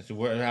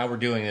how we're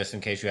doing this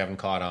in case you haven't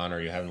caught on or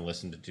you haven't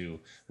listened to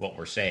what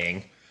we're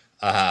saying.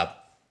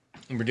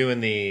 We're doing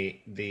the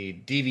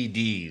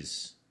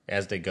DVDs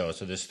as they go.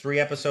 So there's 3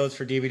 episodes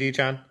for DVD,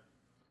 John.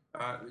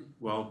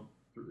 Well,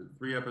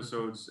 3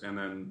 episodes and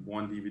then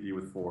 1 DVD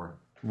with 4.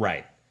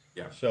 Right.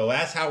 Yeah. So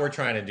that's how we're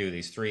trying to do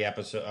these 3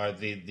 episodes, or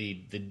the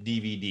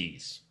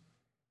DVDs,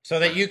 so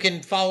that you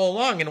can follow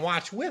along and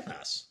watch with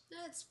us.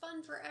 It's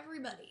fun for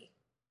everybody.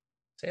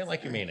 Say it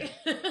like you mean it.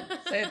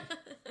 Say it.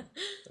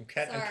 I'm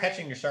Sorry.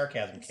 catching your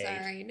sarcasm, Kate.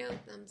 Sorry, no,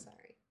 I'm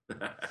sorry.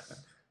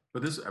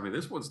 But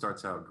this one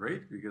starts out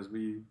great because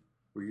we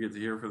get to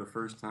hear for the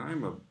first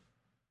time of,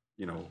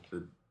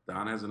 that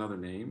Don has another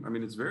name. I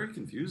mean, it's very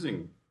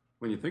confusing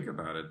when you think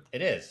about it.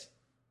 It is.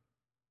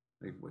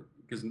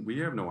 Because we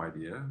have no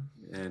idea.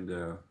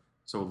 And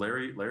so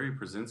Larry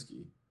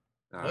Przinski.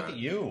 Look at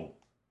you.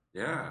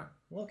 Yeah.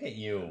 Look at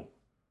you.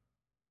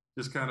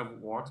 Just kind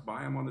of walks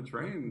by him on the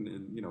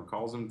train and,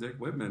 calls him Dick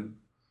Whitman.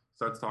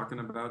 Starts talking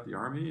about the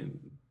Army and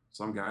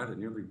some guy that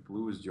nearly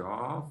blew his jaw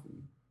off.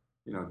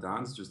 And,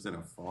 Don's just in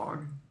a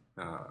fog.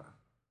 I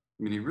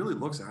mean, he really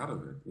looks out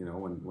of it,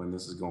 when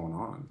this is going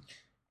on.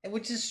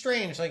 Which is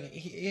strange. Like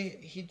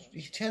he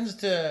tends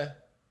to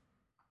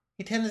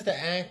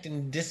act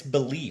in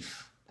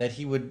disbelief that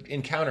he would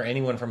encounter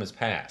anyone from his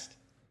past.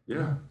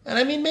 Yeah. And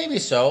I mean, maybe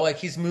so. Like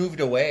he's moved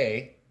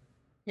away,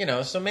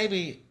 so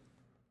maybe.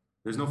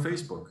 There's no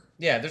Facebook.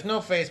 Yeah, there's no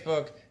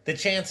Facebook. The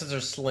chances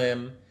are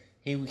slim.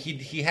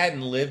 He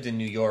hadn't lived in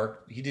New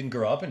York. He didn't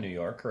grow up in New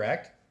York,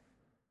 correct?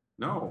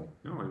 No,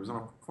 he was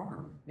on a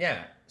farm.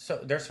 Yeah. So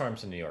there's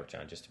farms in New York,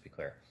 John. Just to be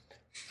clear,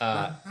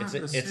 it's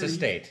a city.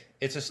 state.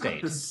 It's a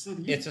state. Not the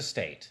city. It's a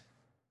state.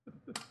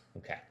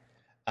 Okay.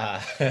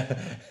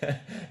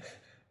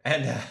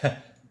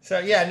 So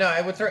yeah, no,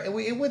 it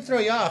would throw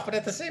you off, but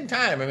at the same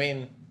time, I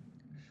mean,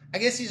 I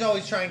guess he's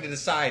always trying to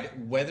decide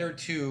whether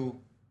to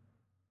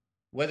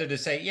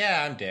say,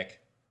 yeah, I'm Dick,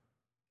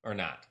 or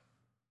not.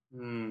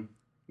 No.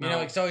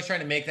 He's always trying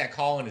to make that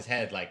call in his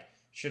head, like,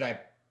 should I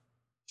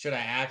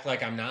act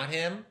like I'm not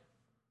him,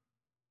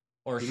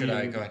 or should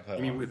I go ahead and play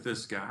You mean along? with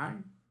this guy?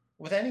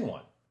 With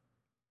anyone?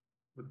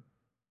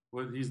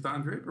 Well, he's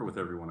Don Draper with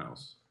everyone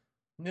else.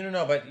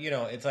 No, but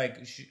it's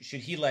like, should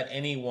he let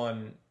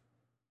anyone?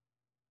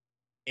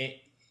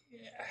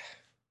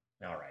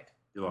 Yeah. All right.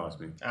 You lost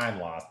me. I'm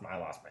lost. I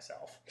lost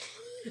myself.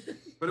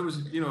 But it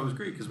was, it was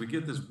great because we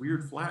get this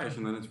weird flash,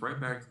 and then it's right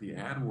back to the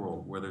ad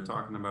world where they're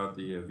talking about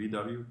the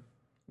VW.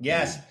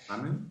 Yes. I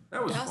mean,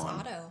 that was That was fun.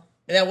 Otto.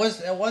 That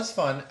was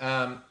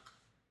fun.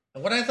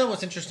 What I thought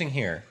was interesting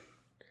here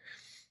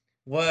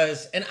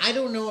was, and I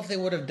don't know if they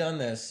would have done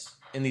this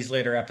in the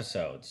later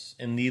episodes,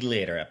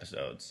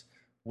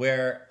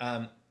 where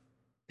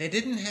they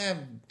didn't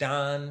have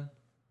Don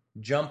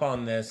jump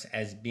on this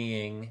as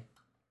being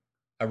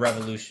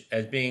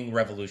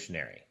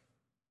revolutionary.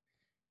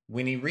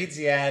 When he reads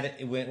the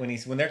ad,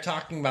 when they're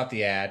talking about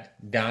the ad,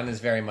 Don is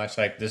very much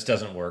like, this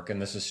doesn't work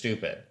and this is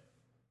stupid.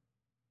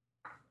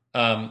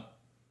 No.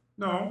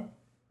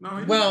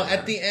 He Well, didn't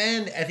at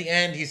the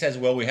end, he says,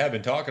 "Well, we have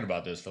been talking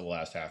about this for the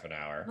last half an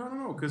hour."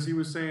 No, because he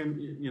was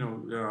saying,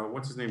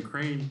 what's his name,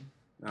 Crane,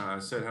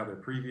 said how the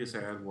previous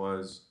ad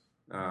was,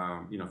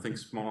 think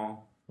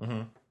small,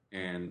 Mm-hmm.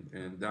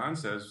 and Don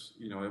says,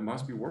 it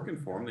must be working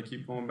for him. They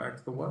keep going back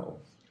to the well.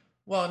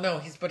 Well, no,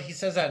 he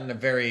says that in a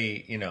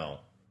very,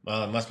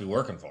 well, it must be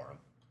working for him.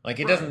 Like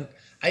he Right. doesn't.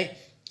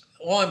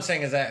 All I'm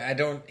saying is that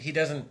he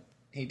doesn't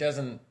He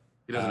doesn't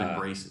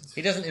embrace it.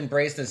 He doesn't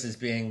embrace this as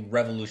being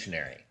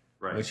revolutionary,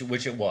 Right.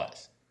 which it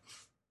was.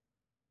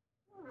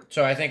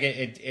 So I think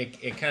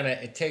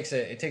it takes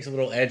a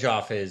little edge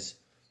off his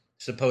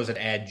supposed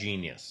ad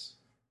genius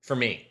for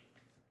me.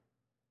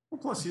 Well,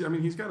 plus,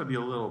 he's got to be a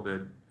little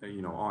bit,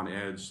 on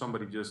edge.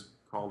 Somebody just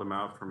called him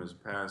out from his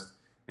past,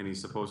 and he's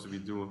supposed to be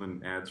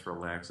doing ads for a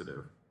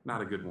laxative.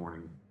 Not a good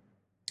morning.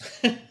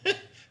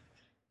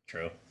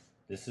 True.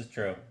 This is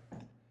true.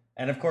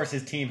 And of course,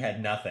 his team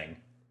had nothing,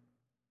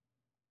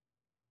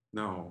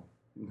 No,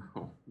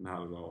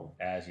 not at all.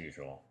 as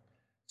usual.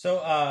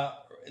 So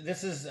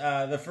this is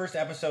the first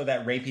episode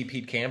that Rapey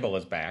Pete Campbell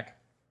is back.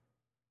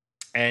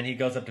 And he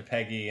goes up to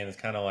Peggy and is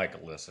kind of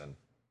like, listen,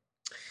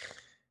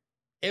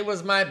 it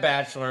was my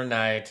bachelor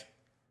night.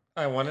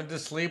 I wanted to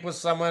sleep with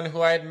someone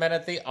who I had met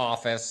at the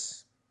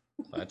office.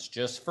 Let's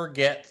just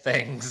forget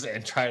things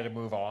and try to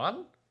move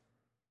on.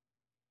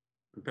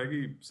 And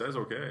Peggy says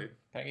okay.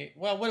 Peggy,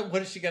 well,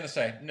 what is she going to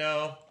say?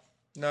 No.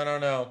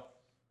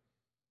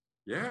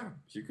 Yeah,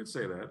 she could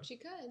say that. She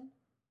could.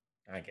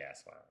 I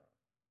guess.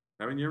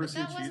 Well, You ever But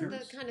seen that wasn't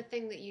Cheaters? the kind of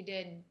thing that you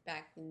did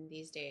back in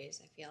these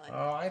days, I feel like.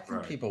 oh, I think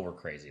Right. people were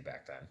crazy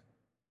back then.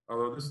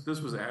 Although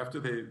this was after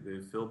they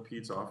filled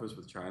Pete's office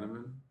with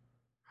Chinamen.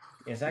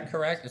 Is that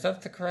correct? Is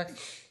that the correct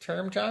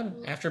term,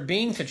 John? After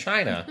being to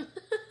China.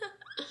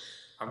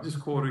 I'm just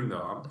quoting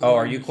though. Oh,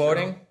 are you the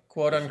quoting? show.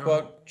 Quote The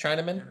unquote show.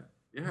 Chinaman?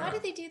 Yeah. Why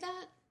did they do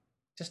that?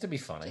 Just to be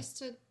funny. Just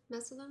to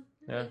mess with them?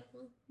 Yeah. Alright,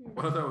 well,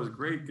 Well, I thought it was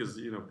great because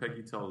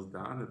Peggy tells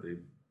Don that they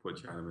put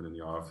Chinaman in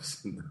the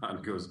office, and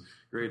Don goes,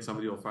 "Great,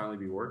 somebody will finally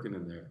be working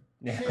in there."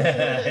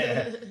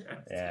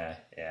 yeah.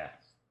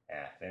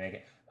 They make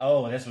it.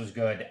 Oh, this was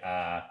good.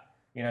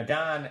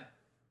 Don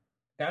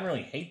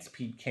really hates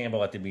Pete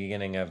Campbell at the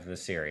beginning of the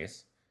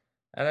series,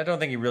 and I don't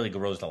think he really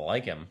grows to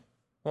like him.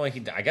 Well,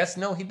 I guess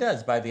no, he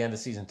does by the end of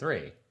season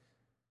 3.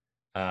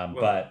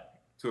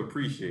 But to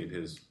appreciate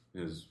his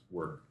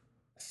work.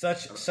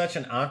 such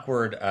an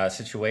awkward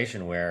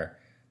situation where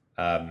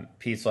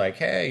Pete's like,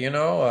 hey,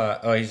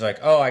 he's like,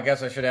 oh, I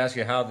guess I should ask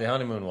you how the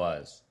honeymoon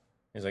was.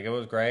 He's like, it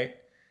was great.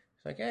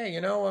 He's like, hey,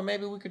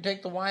 maybe we could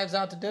take the wives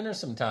out to dinner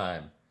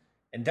sometime.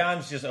 And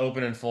Don's just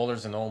opening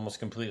folders and almost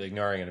completely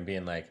ignoring it and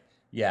being like,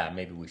 yeah,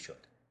 maybe we should.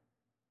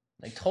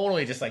 Like,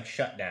 totally just like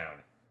shut down.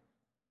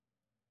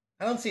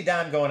 I don't see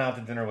Don going out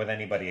to dinner with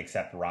anybody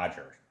except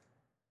Roger.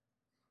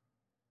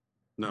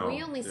 No,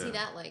 we only see yeah.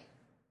 that like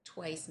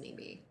twice,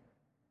 maybe.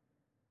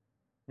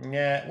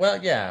 Yeah, well,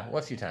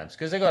 a few times.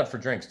 Because they go out for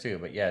drinks too,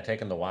 but yeah,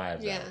 taking the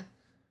wives Yeah. out.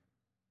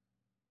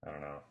 I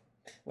don't know.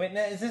 Wait,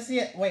 now, is this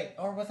the... Wait,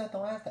 or was that the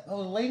last...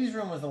 Oh, the ladies'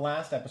 room was the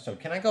last episode.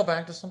 Can I go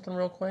back to something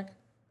real quick?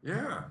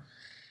 Yeah.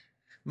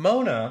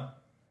 Mona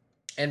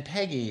and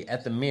Peggy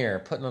at the mirror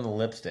putting on the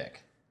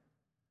lipstick.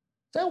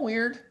 Is that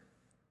weird?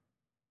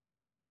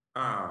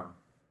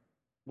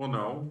 Well,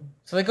 no.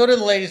 So they go to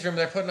the ladies' room,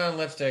 they're putting on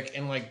lipstick,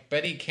 and like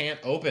Betty can't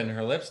open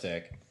her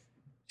lipstick.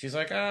 She's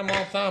like, I'm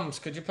all thumbs.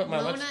 Could you put my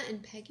Mona lipstick?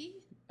 and Peggy?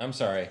 I'm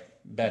sorry.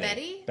 Betty.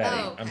 Betty?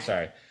 Betty. Oh, okay. I'm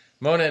sorry.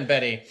 Mona and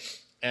Betty.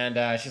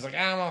 And she's like,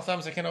 I'm all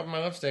thumbs. I can't open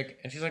my lipstick.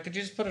 And she's like, could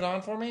you just put it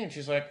on for me? And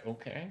she's like,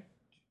 okay.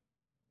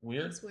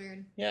 Weird. It's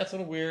weird. Yeah, it's a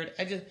little weird.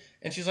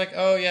 And she's like,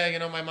 oh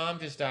yeah, my mom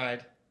just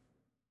died.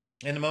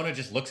 And Mona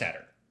just looks at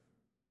her.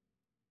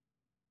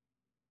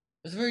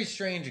 It was a very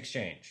strange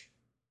exchange.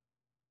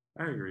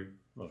 I agree.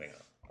 Moving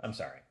on. I'm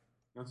sorry.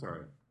 That's all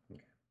right.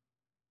 Okay.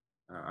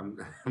 I'm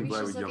Maybe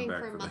glad we she's jumped looking back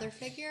for a from mother that.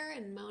 figure,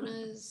 and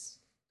Mona's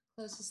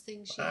closest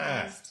thing she Ah.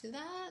 has to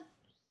that.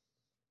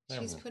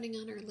 She's putting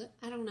on her lip.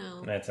 I don't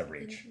know. That's a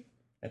reach.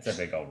 That's a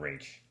big old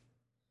reach.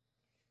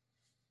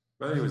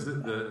 But anyways,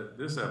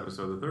 this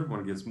episode, the third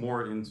one, gets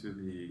more into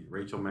the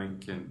Rachel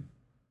Menken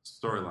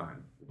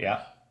storyline.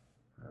 Yeah.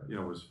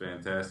 Was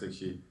fantastic.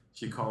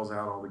 She calls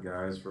out all the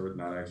guys for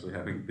not actually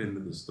having been to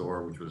the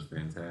store, which was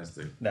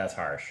fantastic. That's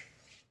harsh.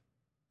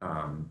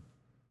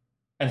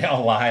 And they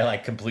all lie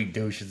like complete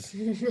douches.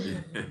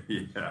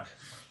 Yeah.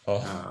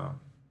 Oh.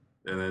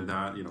 And then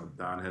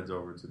Don heads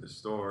over to the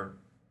store.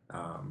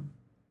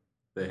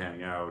 They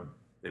hang out.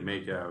 They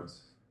make out.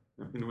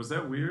 I mean, was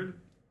that weird?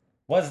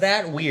 Was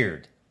that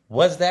weird?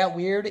 Was that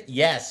weird?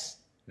 Yes.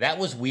 That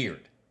was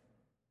weird.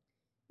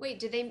 Wait,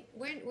 did they?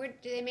 Where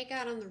did they make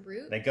out on the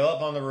roof? They go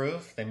up on the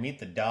roof, they meet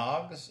the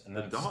dogs, and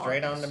then The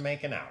straight on dogs? to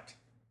making out.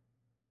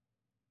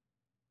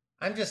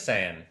 I'm just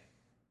saying,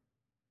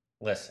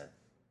 listen,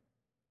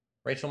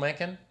 Rachel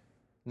Menken,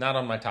 not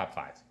on my top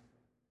 5.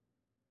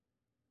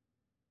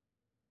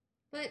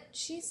 But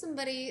she's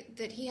somebody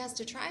that he has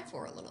to try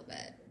for a little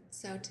bit.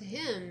 So to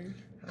him,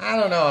 I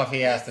don't know if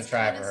he has to That's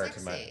try kinda for her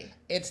too much. sexy.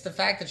 It's the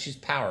fact that she's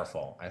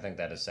powerful. I think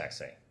that is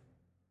sexy.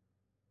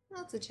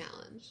 that's a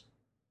challenge.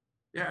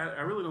 Yeah,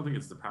 I really don't think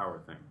it's the power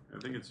thing. I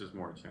think it's just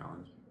more a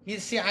challenge. You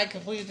see, I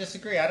completely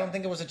disagree. I don't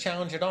think it was a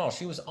challenge at all.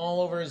 She was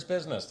all over his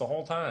business the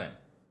whole time.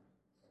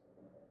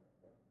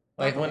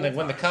 Like Not when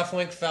whole the time.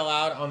 cufflink fell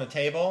out on the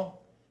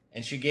table,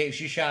 and she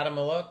shot him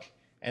a look,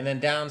 and then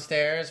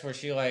downstairs where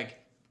she like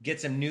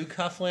gets him new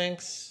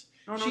cufflinks.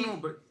 No.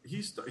 But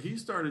he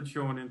started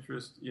showing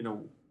interest.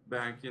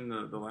 Back in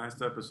the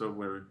last episode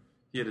where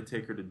he had to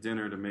take her to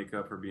dinner to make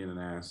up for being an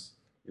ass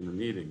in the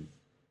meeting,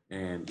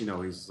 and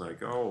he's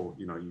like, oh,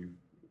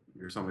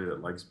 you're somebody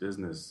that likes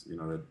business.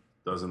 That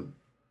doesn't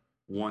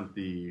want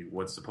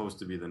what's supposed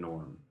to be the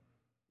norm.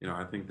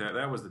 I think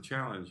that was the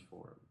challenge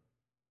for him.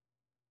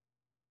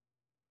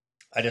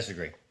 I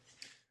disagree.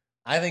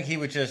 I think he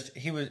was just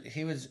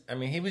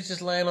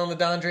laying on the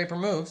Don Draper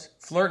moves,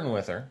 flirting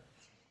with her.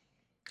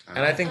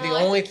 And I think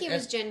I think he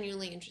was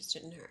genuinely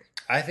interested in her.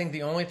 I think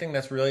the only thing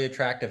that's really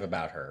attractive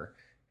about her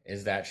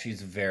is that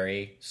she's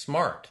very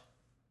smart.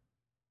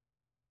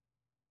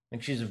 I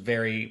think she's a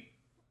very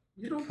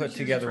You don't put think she's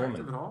together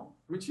attractive woman. at all?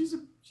 I mean, she's a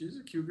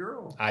cute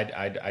girl.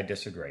 I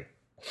disagree.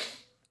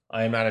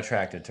 I am not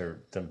attracted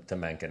to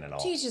Menken at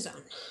all. To each his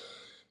own.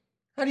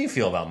 How do you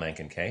feel about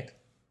Menken, Kate?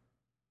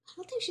 I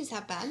don't think she's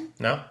that bad.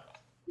 No?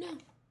 No.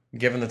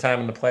 Given the time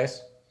and the place?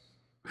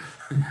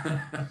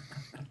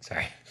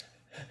 Sorry.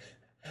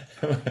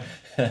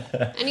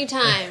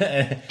 Anytime.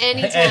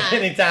 Anytime.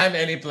 Anytime,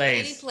 any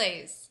place. Any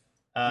place.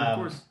 And of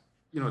course,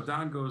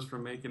 Don goes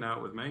from making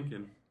out with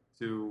Menken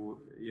to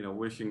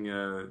wishing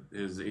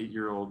his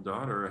 8-year-old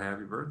daughter a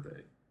happy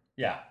birthday.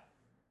 Yeah.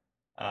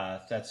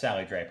 That's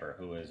Sally Draper,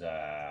 who is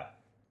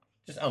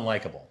just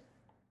unlikable.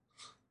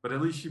 But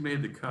at least she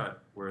made the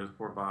cut, whereas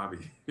poor Bobby,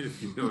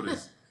 if you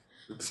notice,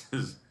 this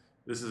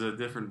is a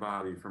different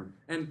Bobby from.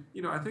 And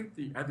I think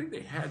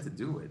they had to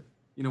do it.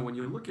 When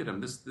you look at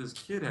him, this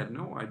kid had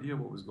no idea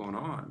what was going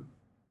on.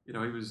 He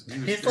was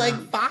He's like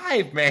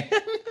 5, man.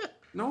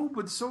 No,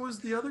 but so is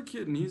the other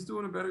kid, and he's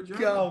doing a better job.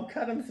 Go,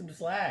 cut him some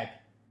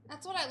slack.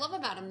 That's what I love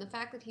about him, the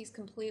fact that he's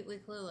completely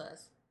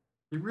clueless.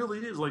 He really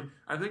is. Like,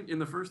 I think in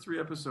the first 3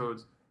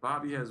 episodes,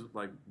 Bobby has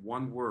like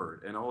one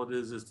word, and all it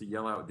is to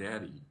yell out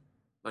 "Daddy."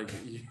 Like,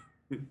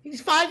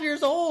 He's 5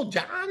 years old,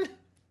 John.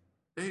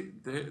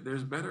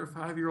 there's better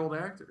 5-year-old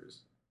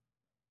actors.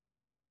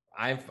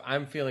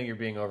 I'm feeling you're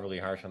being overly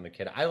harsh on the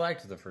kid. I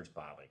liked the first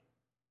Bobby.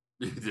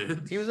 You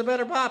did? He was a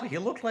better Bobby. He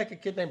looked like a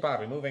kid named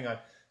Bobby. Moving on.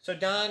 So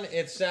Don,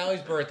 it's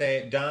Sally's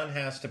birthday. Don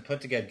has to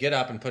get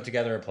up and put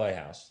together a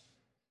playhouse.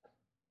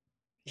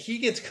 He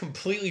gets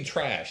completely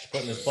trashed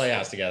putting this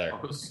playhouse together. Oh,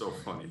 it was so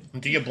funny.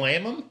 Do you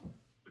blame him?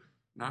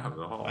 Not at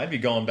all. I'd be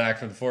going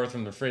back and forth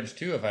from the fridge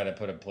too if I had to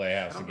put a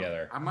playhouse I don't know.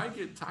 together. I might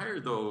get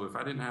tired though if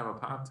I didn't have a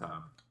pop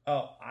top.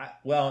 Oh,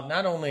 well,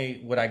 not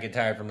only would I get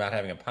tired from not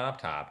having a pop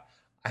top,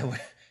 I would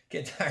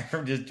get tired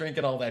from just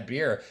drinking all that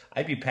beer.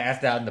 I'd be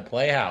passed out in the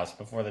playhouse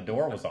before the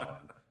door was on.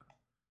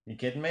 You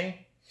kidding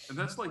me? And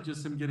that's like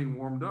just him getting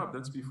warmed up.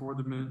 That's before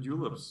the mint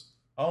juleps.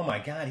 Oh my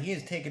God, he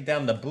has taken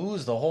down the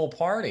booze the whole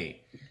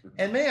party.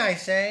 And may I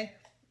say,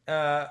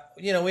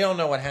 we all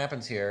know what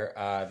happens here.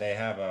 They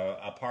have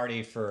a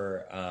party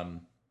for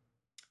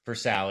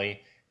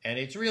Sally, and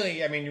it's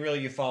really, really,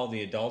 you follow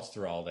the adults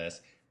through all this.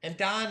 And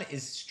Don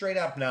is straight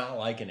up not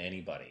liking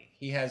anybody.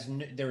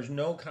 There's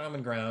no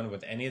common ground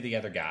with any of the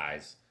other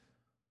guys.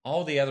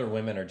 All the other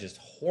women are just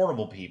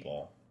horrible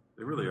people.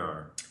 They really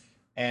are.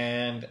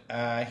 And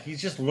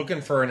he's just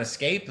looking for an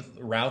escape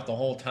route the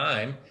whole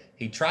time.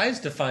 He tries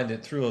to find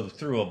it through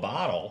a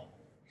bottle,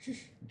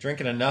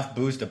 drinking enough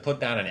booze to put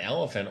down an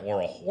elephant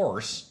or a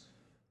horse,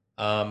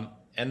 and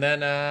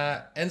then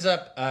ends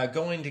up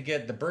going to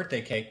get the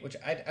birthday cake, which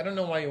I don't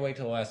know why you wait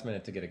till the last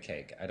minute to get a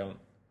cake.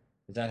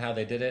 Is that how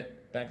they did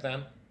it back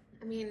then?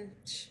 I don't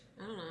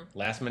know.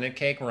 Last minute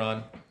cake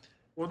run.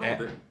 Well,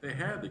 no, they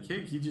had the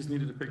cake. He just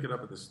needed to pick it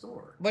up at the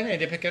store. But yeah,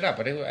 they pick it up.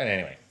 But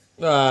anyway,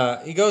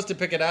 he goes to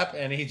pick it up,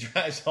 and he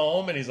drives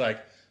home, and he's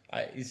like,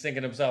 he's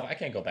thinking to himself, I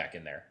can't go back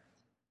in there.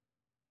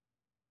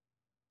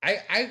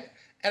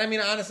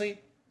 Honestly,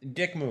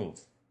 dick move.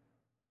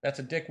 That's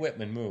a Dick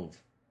Whitman move.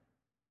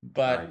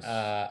 But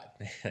Nice.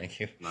 thank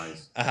you.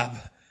 Nice.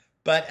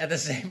 But at the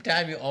same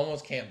time, you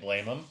almost can't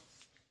blame him.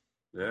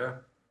 Yeah.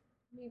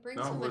 He brings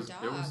No, him a dog. it was, it,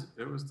 was, it, was, it, was,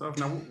 it, was, it, was, it, was, it, was, it, was, it, was, it, was, it, was, it, was, it, was, it, was, it, was, it, was, it, was tough.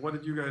 Now, what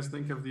did you guys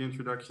think of the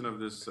introduction of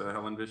this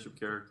Helen Bishop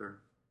character?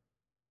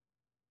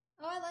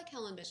 Oh, I like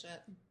Helen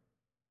Bishop.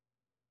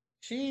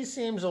 She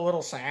seems a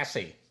little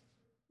sassy.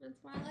 That's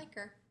why I like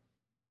her.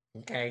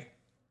 Okay.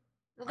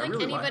 I I like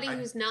really anybody like- I-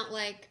 who's not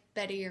like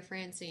Betty or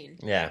Francine.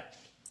 Yeah.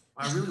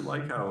 I really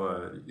like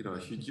how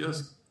she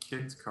just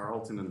kicked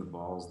Carlton in the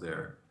balls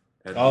there.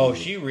 Oh,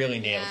 she really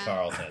nailed Yeah.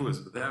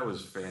 Carlton. That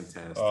was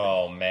fantastic.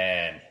 Oh,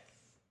 man.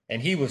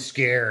 And he was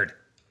scared.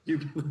 He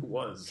really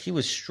was. He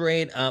was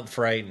straight up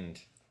frightened.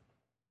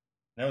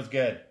 That was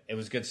good. It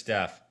was good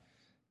stuff.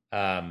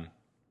 But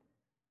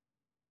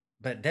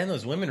then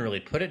those women really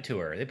put it to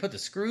her. They put the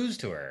screws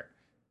to her.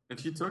 And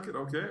she took it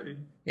okay.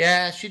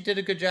 Yeah, she did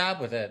a good job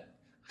with it.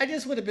 I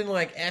just would have been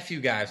like, F you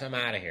guys, I'm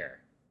out of here.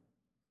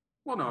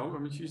 Well, no, I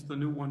mean, she's the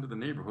new one to the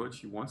neighborhood.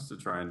 She wants to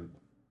try and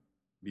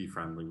be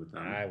friendly with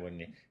them. I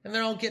wouldn't. And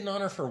they're all getting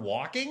on her for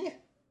walking?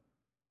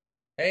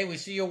 Hey, we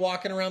see you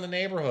walking around the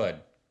neighborhood.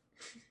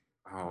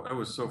 Oh, that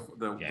was so...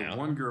 The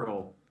one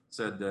girl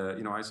said,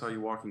 I saw you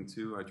walking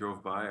too. I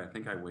drove by. I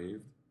think I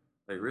waved.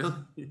 Like, really?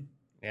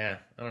 Yeah,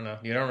 I don't know.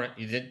 You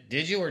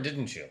did you or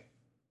didn't you?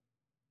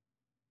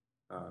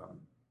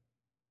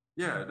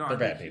 Yeah, no, They're I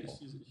bad think people.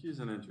 She's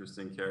an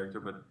interesting character,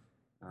 but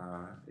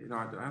I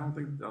don't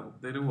think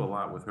they do a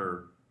lot with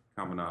her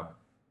coming up.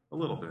 A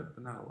little bit,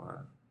 but not a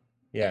lot.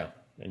 Yeah,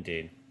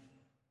 indeed.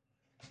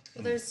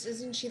 Well,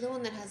 isn't she the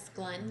one that has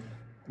Glenn?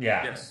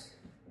 Yeah. Yes.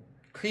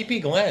 Creepy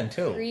Glenn,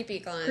 too. Creepy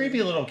Glenn.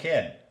 Creepy little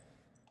kid.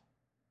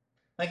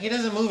 Like, he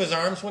doesn't move his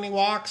arms when he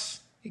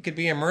walks. He could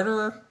be a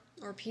murderer.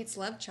 Or Pete's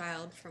love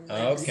child from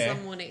Okay.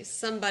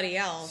 somebody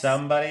else.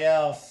 Somebody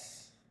else.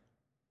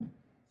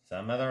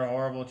 Some other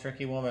horrible,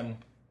 tricky woman.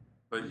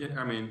 But yeah,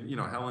 I mean,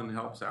 Helen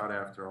helps out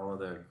after all of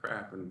that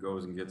crap and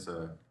goes and gets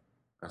a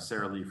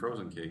Sara Lee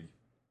frozen cake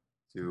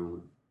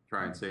to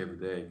try and save the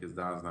day because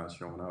Don's not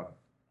showing up.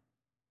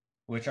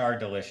 Which are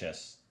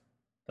delicious.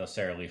 Those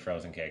Sara Lee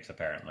frozen cakes,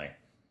 apparently.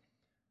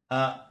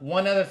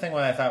 One other thing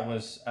what I thought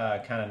was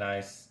kind of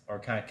nice, or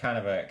kind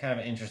of an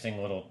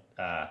interesting little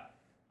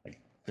like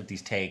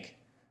 50s take,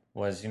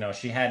 was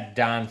she had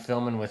Don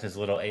filming with his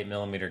little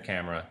 8mm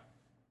camera,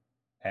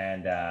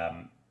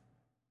 and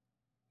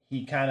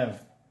he kind of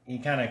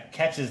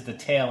catches the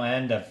tail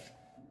end of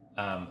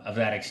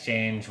that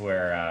exchange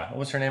where what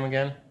was her name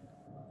again?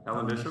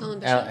 Helen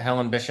Bishop?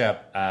 Helen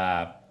Bishop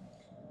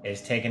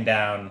is taken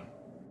down.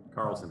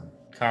 Carlton.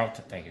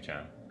 Thank you,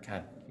 John.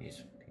 God,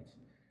 jeez.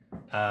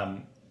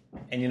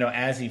 And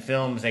as he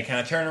films, they kind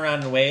of turn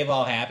around and wave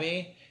all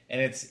happy,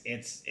 and it's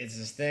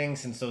this thing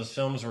since those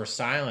films were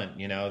silent.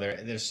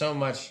 There's so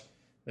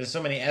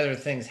many other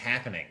things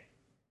happening,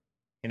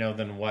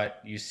 than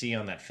what you see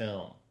on that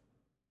film.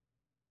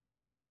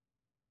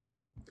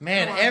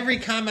 Man, every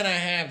comment I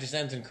have just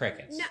ends in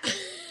crickets. No.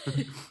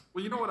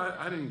 Well, you know what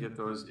I didn't get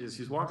though is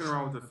he's walking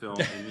around with the film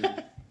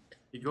and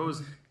he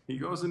goes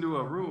into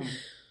a room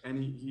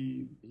and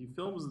he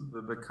films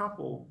the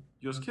couple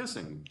just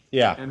kissing.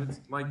 Yeah. And it's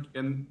like,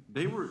 and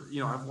they were,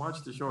 I've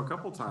watched the show a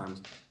couple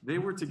times. They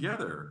were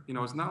together.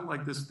 It's not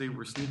like this. They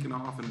were sneaking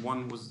off and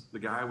the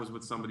guy was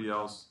with somebody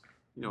else.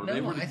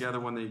 They were together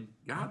when they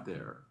got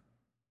there,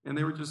 and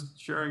they were just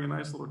sharing a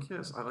nice little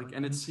kiss.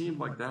 And it seemed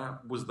like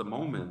that was the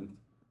moment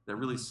that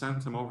really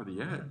sent him over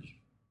the edge.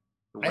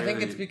 I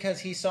think it's because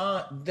he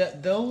saw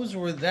that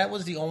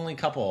was the only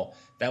couple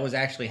that was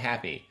actually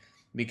happy,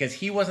 because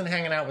he wasn't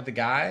hanging out with the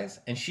guys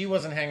and she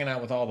wasn't hanging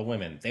out with all the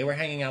women. They were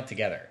hanging out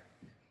together.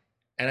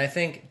 And I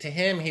think to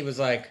him, he was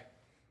like,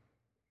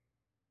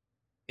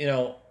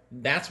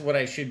 that's what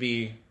I should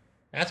be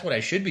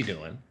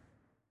doing.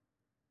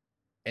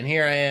 And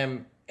here I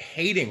am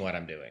hating what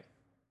I'm doing.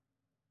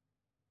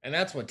 And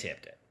that's what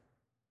tipped it.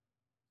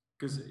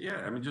 Because,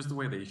 just the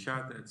way they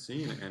shot that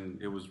scene,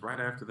 and it was right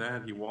after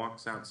that, he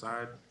walks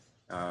outside,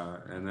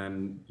 and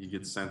then he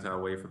gets sent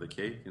away for the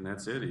cake, and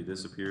that's it. He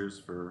disappears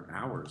for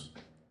hours.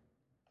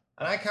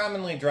 And I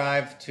commonly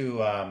drive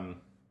to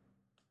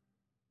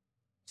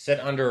sit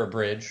under a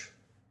bridge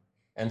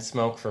and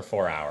smoke for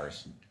 4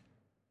 hours.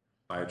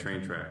 By a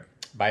train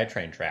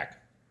track.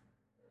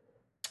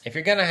 If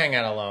you're going to hang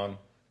out alone,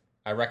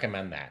 I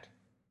recommend that.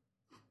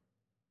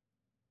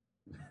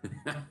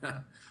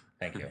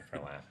 Thank you for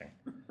laughing.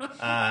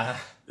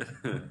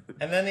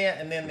 And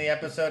then the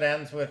episode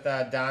ends with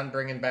Don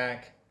bringing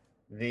back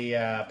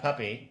the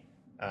puppy,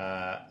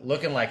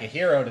 looking like a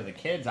hero to the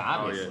kids.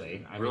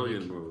 Obviously, oh, yeah.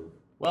 Brilliant move.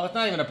 Well, it's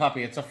not even a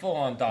puppy; it's a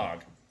full-on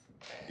dog.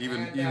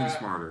 Even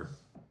smarter.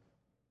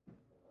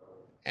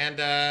 And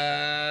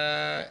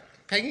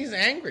Peggy's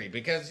angry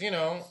because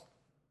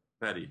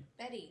Betty.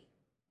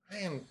 I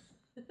am.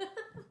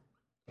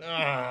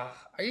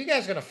 Are you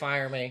guys gonna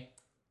fire me?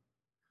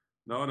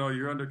 No,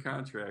 you're under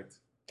contract.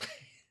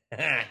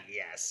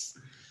 Yes.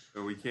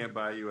 But we can't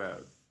buy you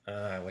out.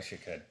 I wish you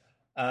could.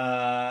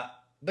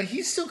 But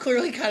he's still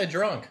clearly kind of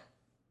drunk.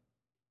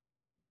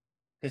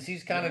 Because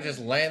he's kind of just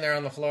laying there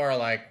on the floor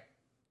like,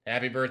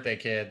 happy birthday,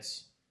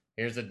 kids.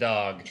 Here's the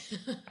dog.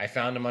 I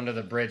found him under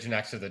the bridge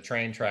next to the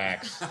train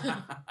tracks.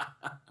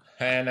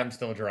 And I'm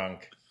still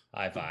drunk.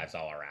 High fives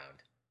all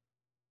around.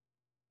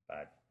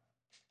 But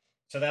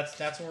so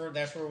that's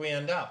where we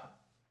end up.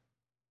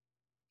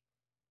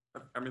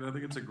 I mean, I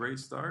think it's a great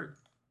start.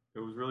 It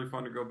was really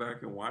fun to go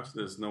back and watch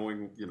this,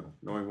 knowing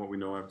what we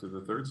know after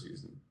the third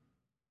season.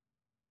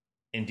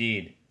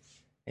 Indeed,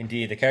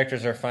 indeed, the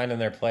characters are finding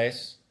their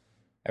place.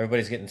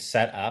 Everybody's getting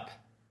set up.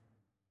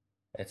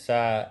 It's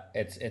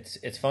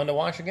fun to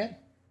watch again.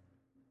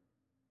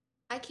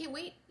 I can't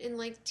wait in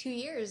like 2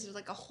 years. There's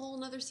like a whole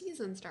nother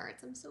season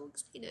starts. I'm so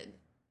excited.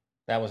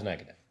 That was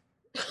negative.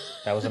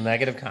 That was a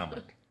negative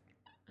comment.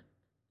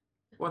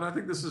 Well, I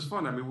think this is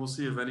fun. I mean, we'll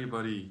see if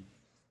anybody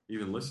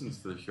even listens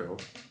to the show.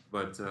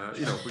 But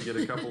if we get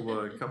a couple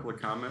of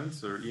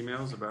comments or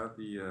emails about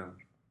the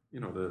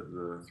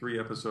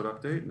 3-episode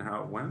update and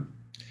how it went.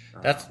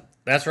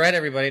 That's right,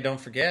 everybody.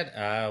 Don't forget,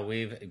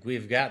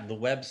 we've got the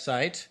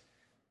website,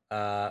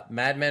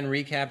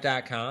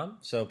 madmenrecap.com.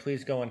 So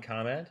please go and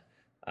comment.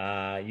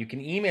 You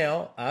can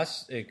email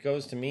us. It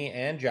goes to me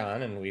and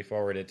John, and we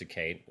forward it to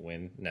Kate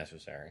when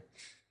necessary.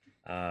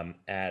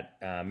 At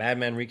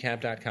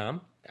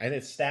madmenrecap.com. And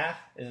it's staff.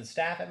 Is it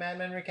staff at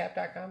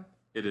madmenrecap.com?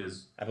 It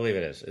is. I believe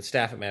it is. It's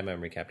staff at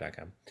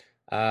madmenrecap.com.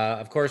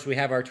 Of course, we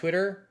have our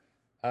Twitter,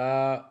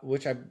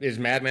 which is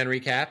Madman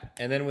Recap,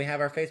 and then we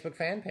have our Facebook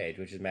fan page,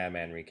 which is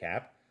Madman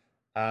Recap.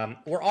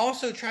 We're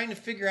also trying to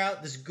figure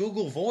out this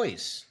Google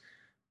Voice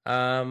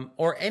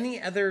or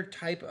any other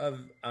type of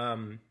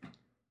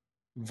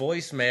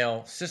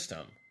voicemail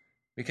system,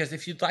 because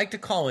if you'd like to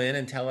call in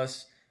and tell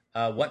us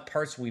what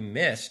parts we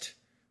missed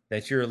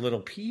that you're a little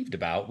peeved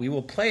about, we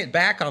will play it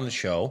back on the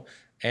show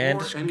and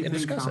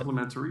discuss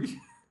complimentary. it.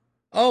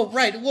 Oh,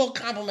 right. Well,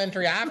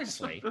 complimentary,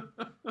 obviously.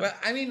 But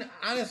I mean,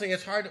 honestly,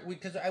 it's hard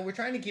because we're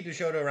trying to keep the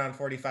show to around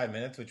 45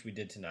 minutes, which we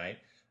did tonight.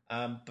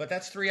 But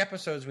that's 3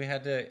 episodes we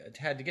had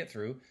to get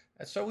through,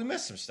 so we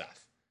missed some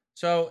stuff.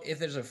 So if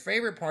there's a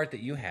favorite part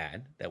that you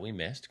had that we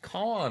missed,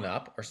 call on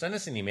up or send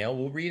us an email.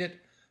 We'll read it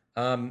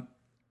on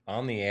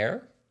the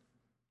air,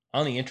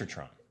 on the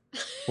Intertron.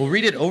 We'll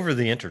read it over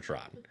the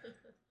Intertron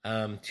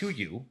to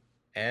you,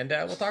 and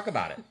we'll talk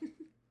about it.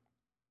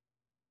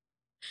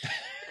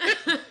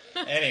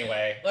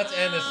 Anyway, let's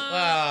end this.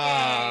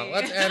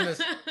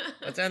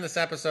 Let's end this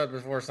episode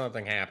before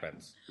something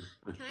happens.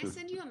 Can I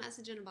send you a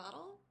message in a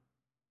bottle?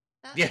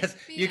 Yes,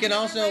 you can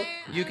also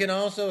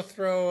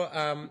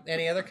throw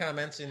any other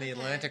comments in the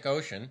Atlantic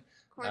Ocean.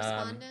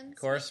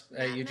 Correspondence.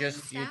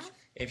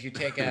 If you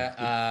take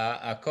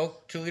a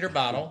Coke 2-liter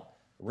bottle,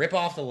 rip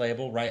off the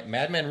label, write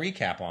Madman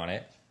Recap on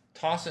it,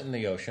 toss it in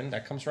the ocean,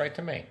 that comes right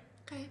to me.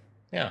 Okay.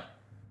 Yeah,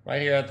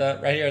 right here at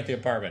the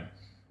apartment.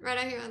 Right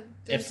out here.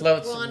 It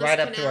floats right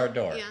up to our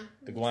door. Yeah,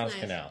 the Gowanus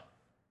nice. Canal.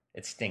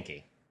 It's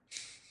stinky.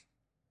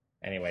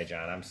 Anyway,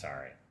 John, I'm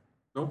sorry.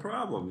 No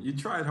problem. You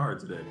tried hard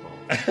today, Paul.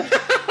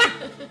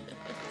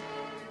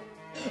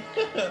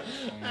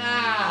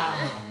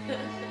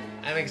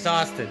 I'm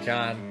exhausted,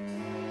 John.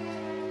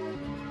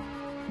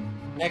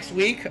 Next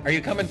week, are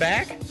you coming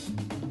back?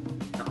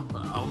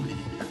 I'll be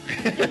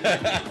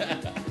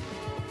here.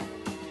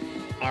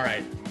 All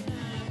right.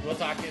 We'll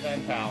talk to you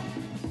then, pal.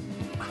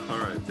 All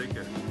right. Take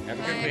care. Have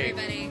a good week.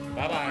 Everybody.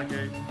 Bye-bye.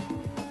 Okay.